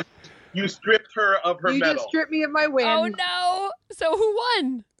 yeah, 'cause you stripped her of her You medal. just stripped me of my win. oh, no. So who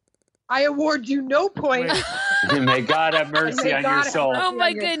won? I award you no points. May God have mercy May on God your have soul. mercy. Oh, my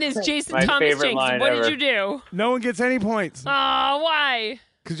on your goodness. face. Jason My Thomas favorite Jenks, line what ever. did you do? No one gets any points Oh, why?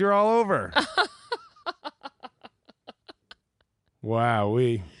 because you're all over. Wow,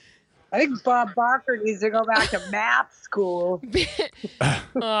 I think Bob Barker needs to go back to math school.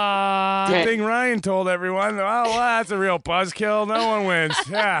 Aw. Good thing Ryan told everyone. Oh, well, that's a real buzzkill. No one wins.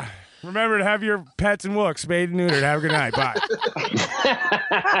 Yeah. Remember to have your pets and wooks spayed and neutered. Have a good night. Bye.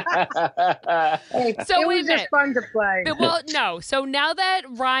 Hey, So it wait a was just minute. fun to play. Well, no. So now that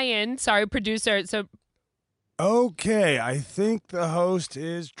Ryan, sorry, producer, so Okay, I think the host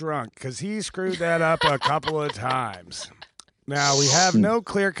is drunk because he screwed that up a couple of times. Now we have no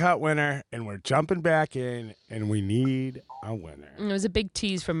clear-cut winner, and we're jumping back in, and we need a winner. it was a big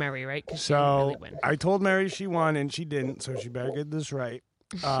tease for Mary, right? 'Cause she didn't So really win. I told Mary she won, and she didn't, so she better get this right.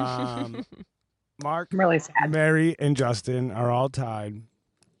 Mark, I'm really sad. Mary, and Justin are all tied.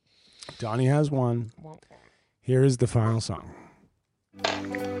 Donnie has one. Here is the final song.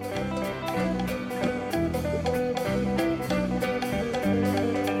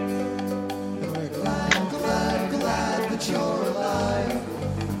 We're glad, glad, glad that you're alive.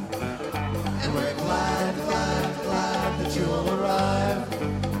 And we're glad, glad, glad that you'll arrive.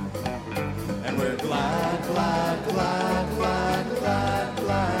 And we're glad, glad, glad, glad, glad,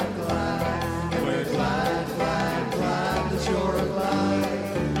 glad, glad. And we're glad, glad, glad that you're alive.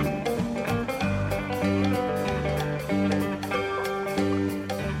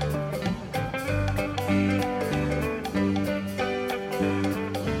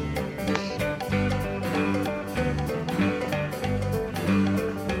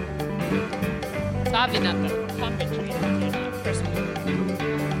 It's obviously not the puppetry that did it. Christmas.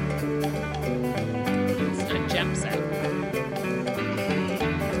 It's not gem set.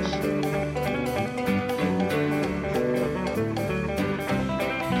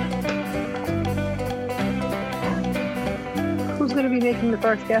 Who's going to be making the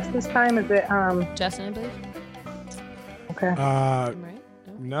first guess this time? Is it Justin, I believe. okay? Right?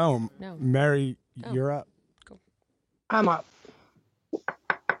 No, No. Mary, Oh. you're up. I'm up.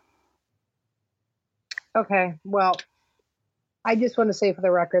 Okay, well, I just want to say for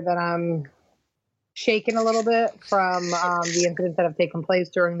the record that I'm shaken a little bit from the incidents that have taken place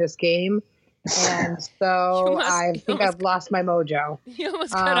during this game. And You so almost- I you think almost- I've lost my mojo. You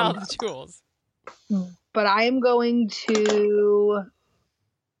almost cut all the jewels. But I am going to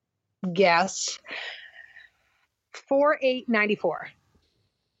guess 4894.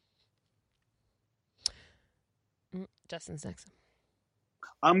 Justin's next.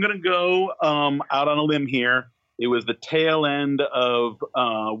 I'm going to go out on a limb here. It was the tail end of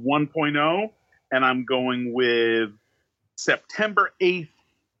 1.0, and I'm going with September 8th,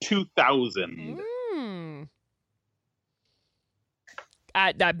 2000.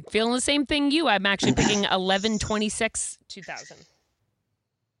 I'm feeling the same thing you. I'm actually picking 11/26/2000.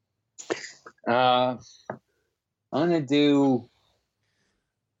 I'm going to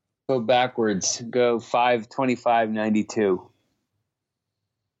go backwards. Go 5/25/92.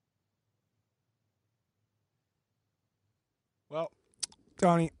 Well,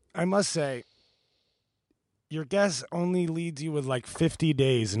 Donnie, I must say, your guess only leads you with like 50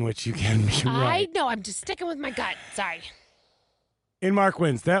 days in which you can be right. I know. I'm just sticking with my gut. Sorry. And Mark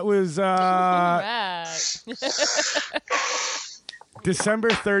wins. That was December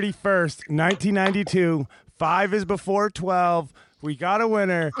 31st, 1992. 5 is before 12. We got a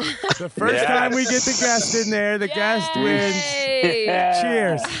winner. The first time we get the guest in there, the guest wins.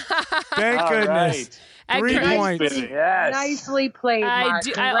 Cheers. Thank goodness. Right. 3 points. Yes. Nicely played,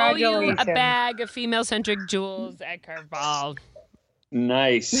 Mark. I owe you a Congratulations. bag of female-centric jewels at Curveball.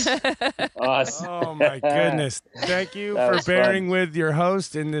 Nice. Awesome. Oh, my goodness. Thank you That for was bearing fun. with your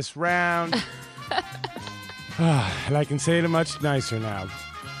host in this round. And I can say it much nicer now.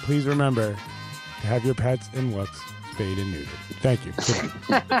 Please remember to have your pets and looks spayed and neutered. Thank you.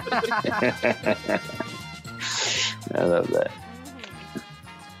 I love that.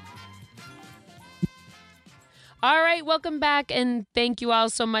 All right, welcome back, and thank you all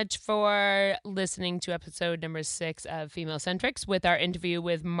so much for listening to episode number 6 of Female Centrics with our interview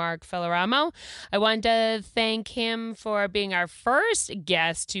with Mark Felleramo. I wanted to thank him for being our first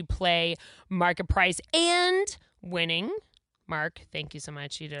guest to play Market Price and winning. Mark, thank you so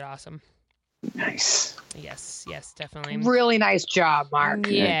much. You did awesome. Nice. Yes, definitely. Really nice job, Mark.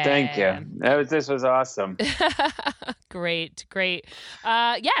 Yeah. Thank you. This was awesome. Great.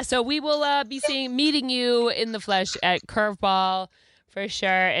 So we will be meeting you in the flesh at Curveball for sure.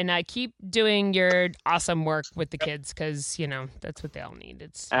 And keep doing your awesome work with the kids because, that's what they all need.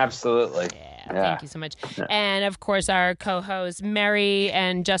 It's Absolutely. Yeah, thank you so much. And, of course, our co-hosts, Mary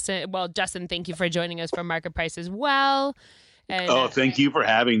and Justin. Well, Justin, thank you for joining us for Market Price as well. And, thank you for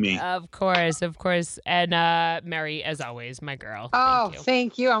having me. Of course. And Mary, as always, my girl. Oh,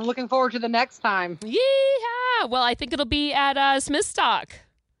 thank you. I'm looking forward to the next time. Yeah. Well, I think it'll be at Smithstock.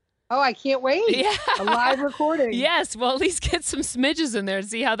 Oh, I can't wait. Yeah. A live recording. Yes. Well, at least get some smidges in there and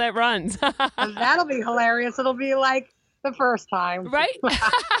see how that runs. That'll be hilarious. It'll be like the first time. Right?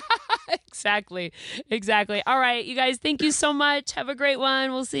 Exactly. All right, you guys, thank you so much. Have a great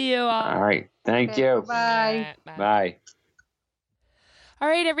one. We'll see you all. All right. Thank you. Bye. Bye. All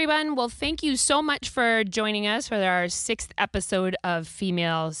right, everyone. Well, thank you so much for joining us for our 6th episode of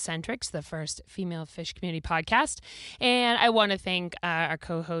Female Centrics, the first female fish community podcast. And I want to thank our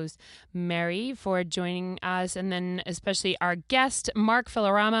co-host, Mary, for joining us, and then especially our guest, Mark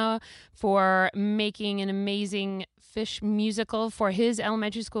Felleramo, for making an amazing fish musical for his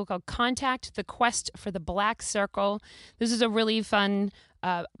elementary school called Contact, The Quest for the Black Circle. This is a really fun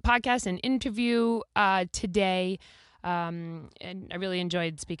podcast and interview today. And I really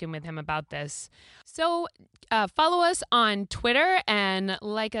enjoyed speaking with him about this. So follow us on Twitter and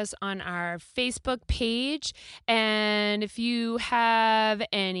like us on our Facebook page. And if you have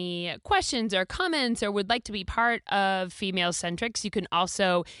any questions or comments or would like to be part of Female Centrics, you can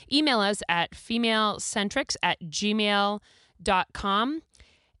also email us at femalecentrics@gmail.com.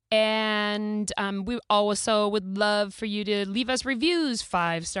 And we also would love for you to leave us reviews,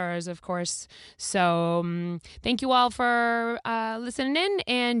 5 stars, of course. So thank you all for listening in,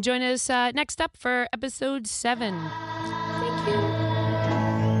 and join us next up for episode 7.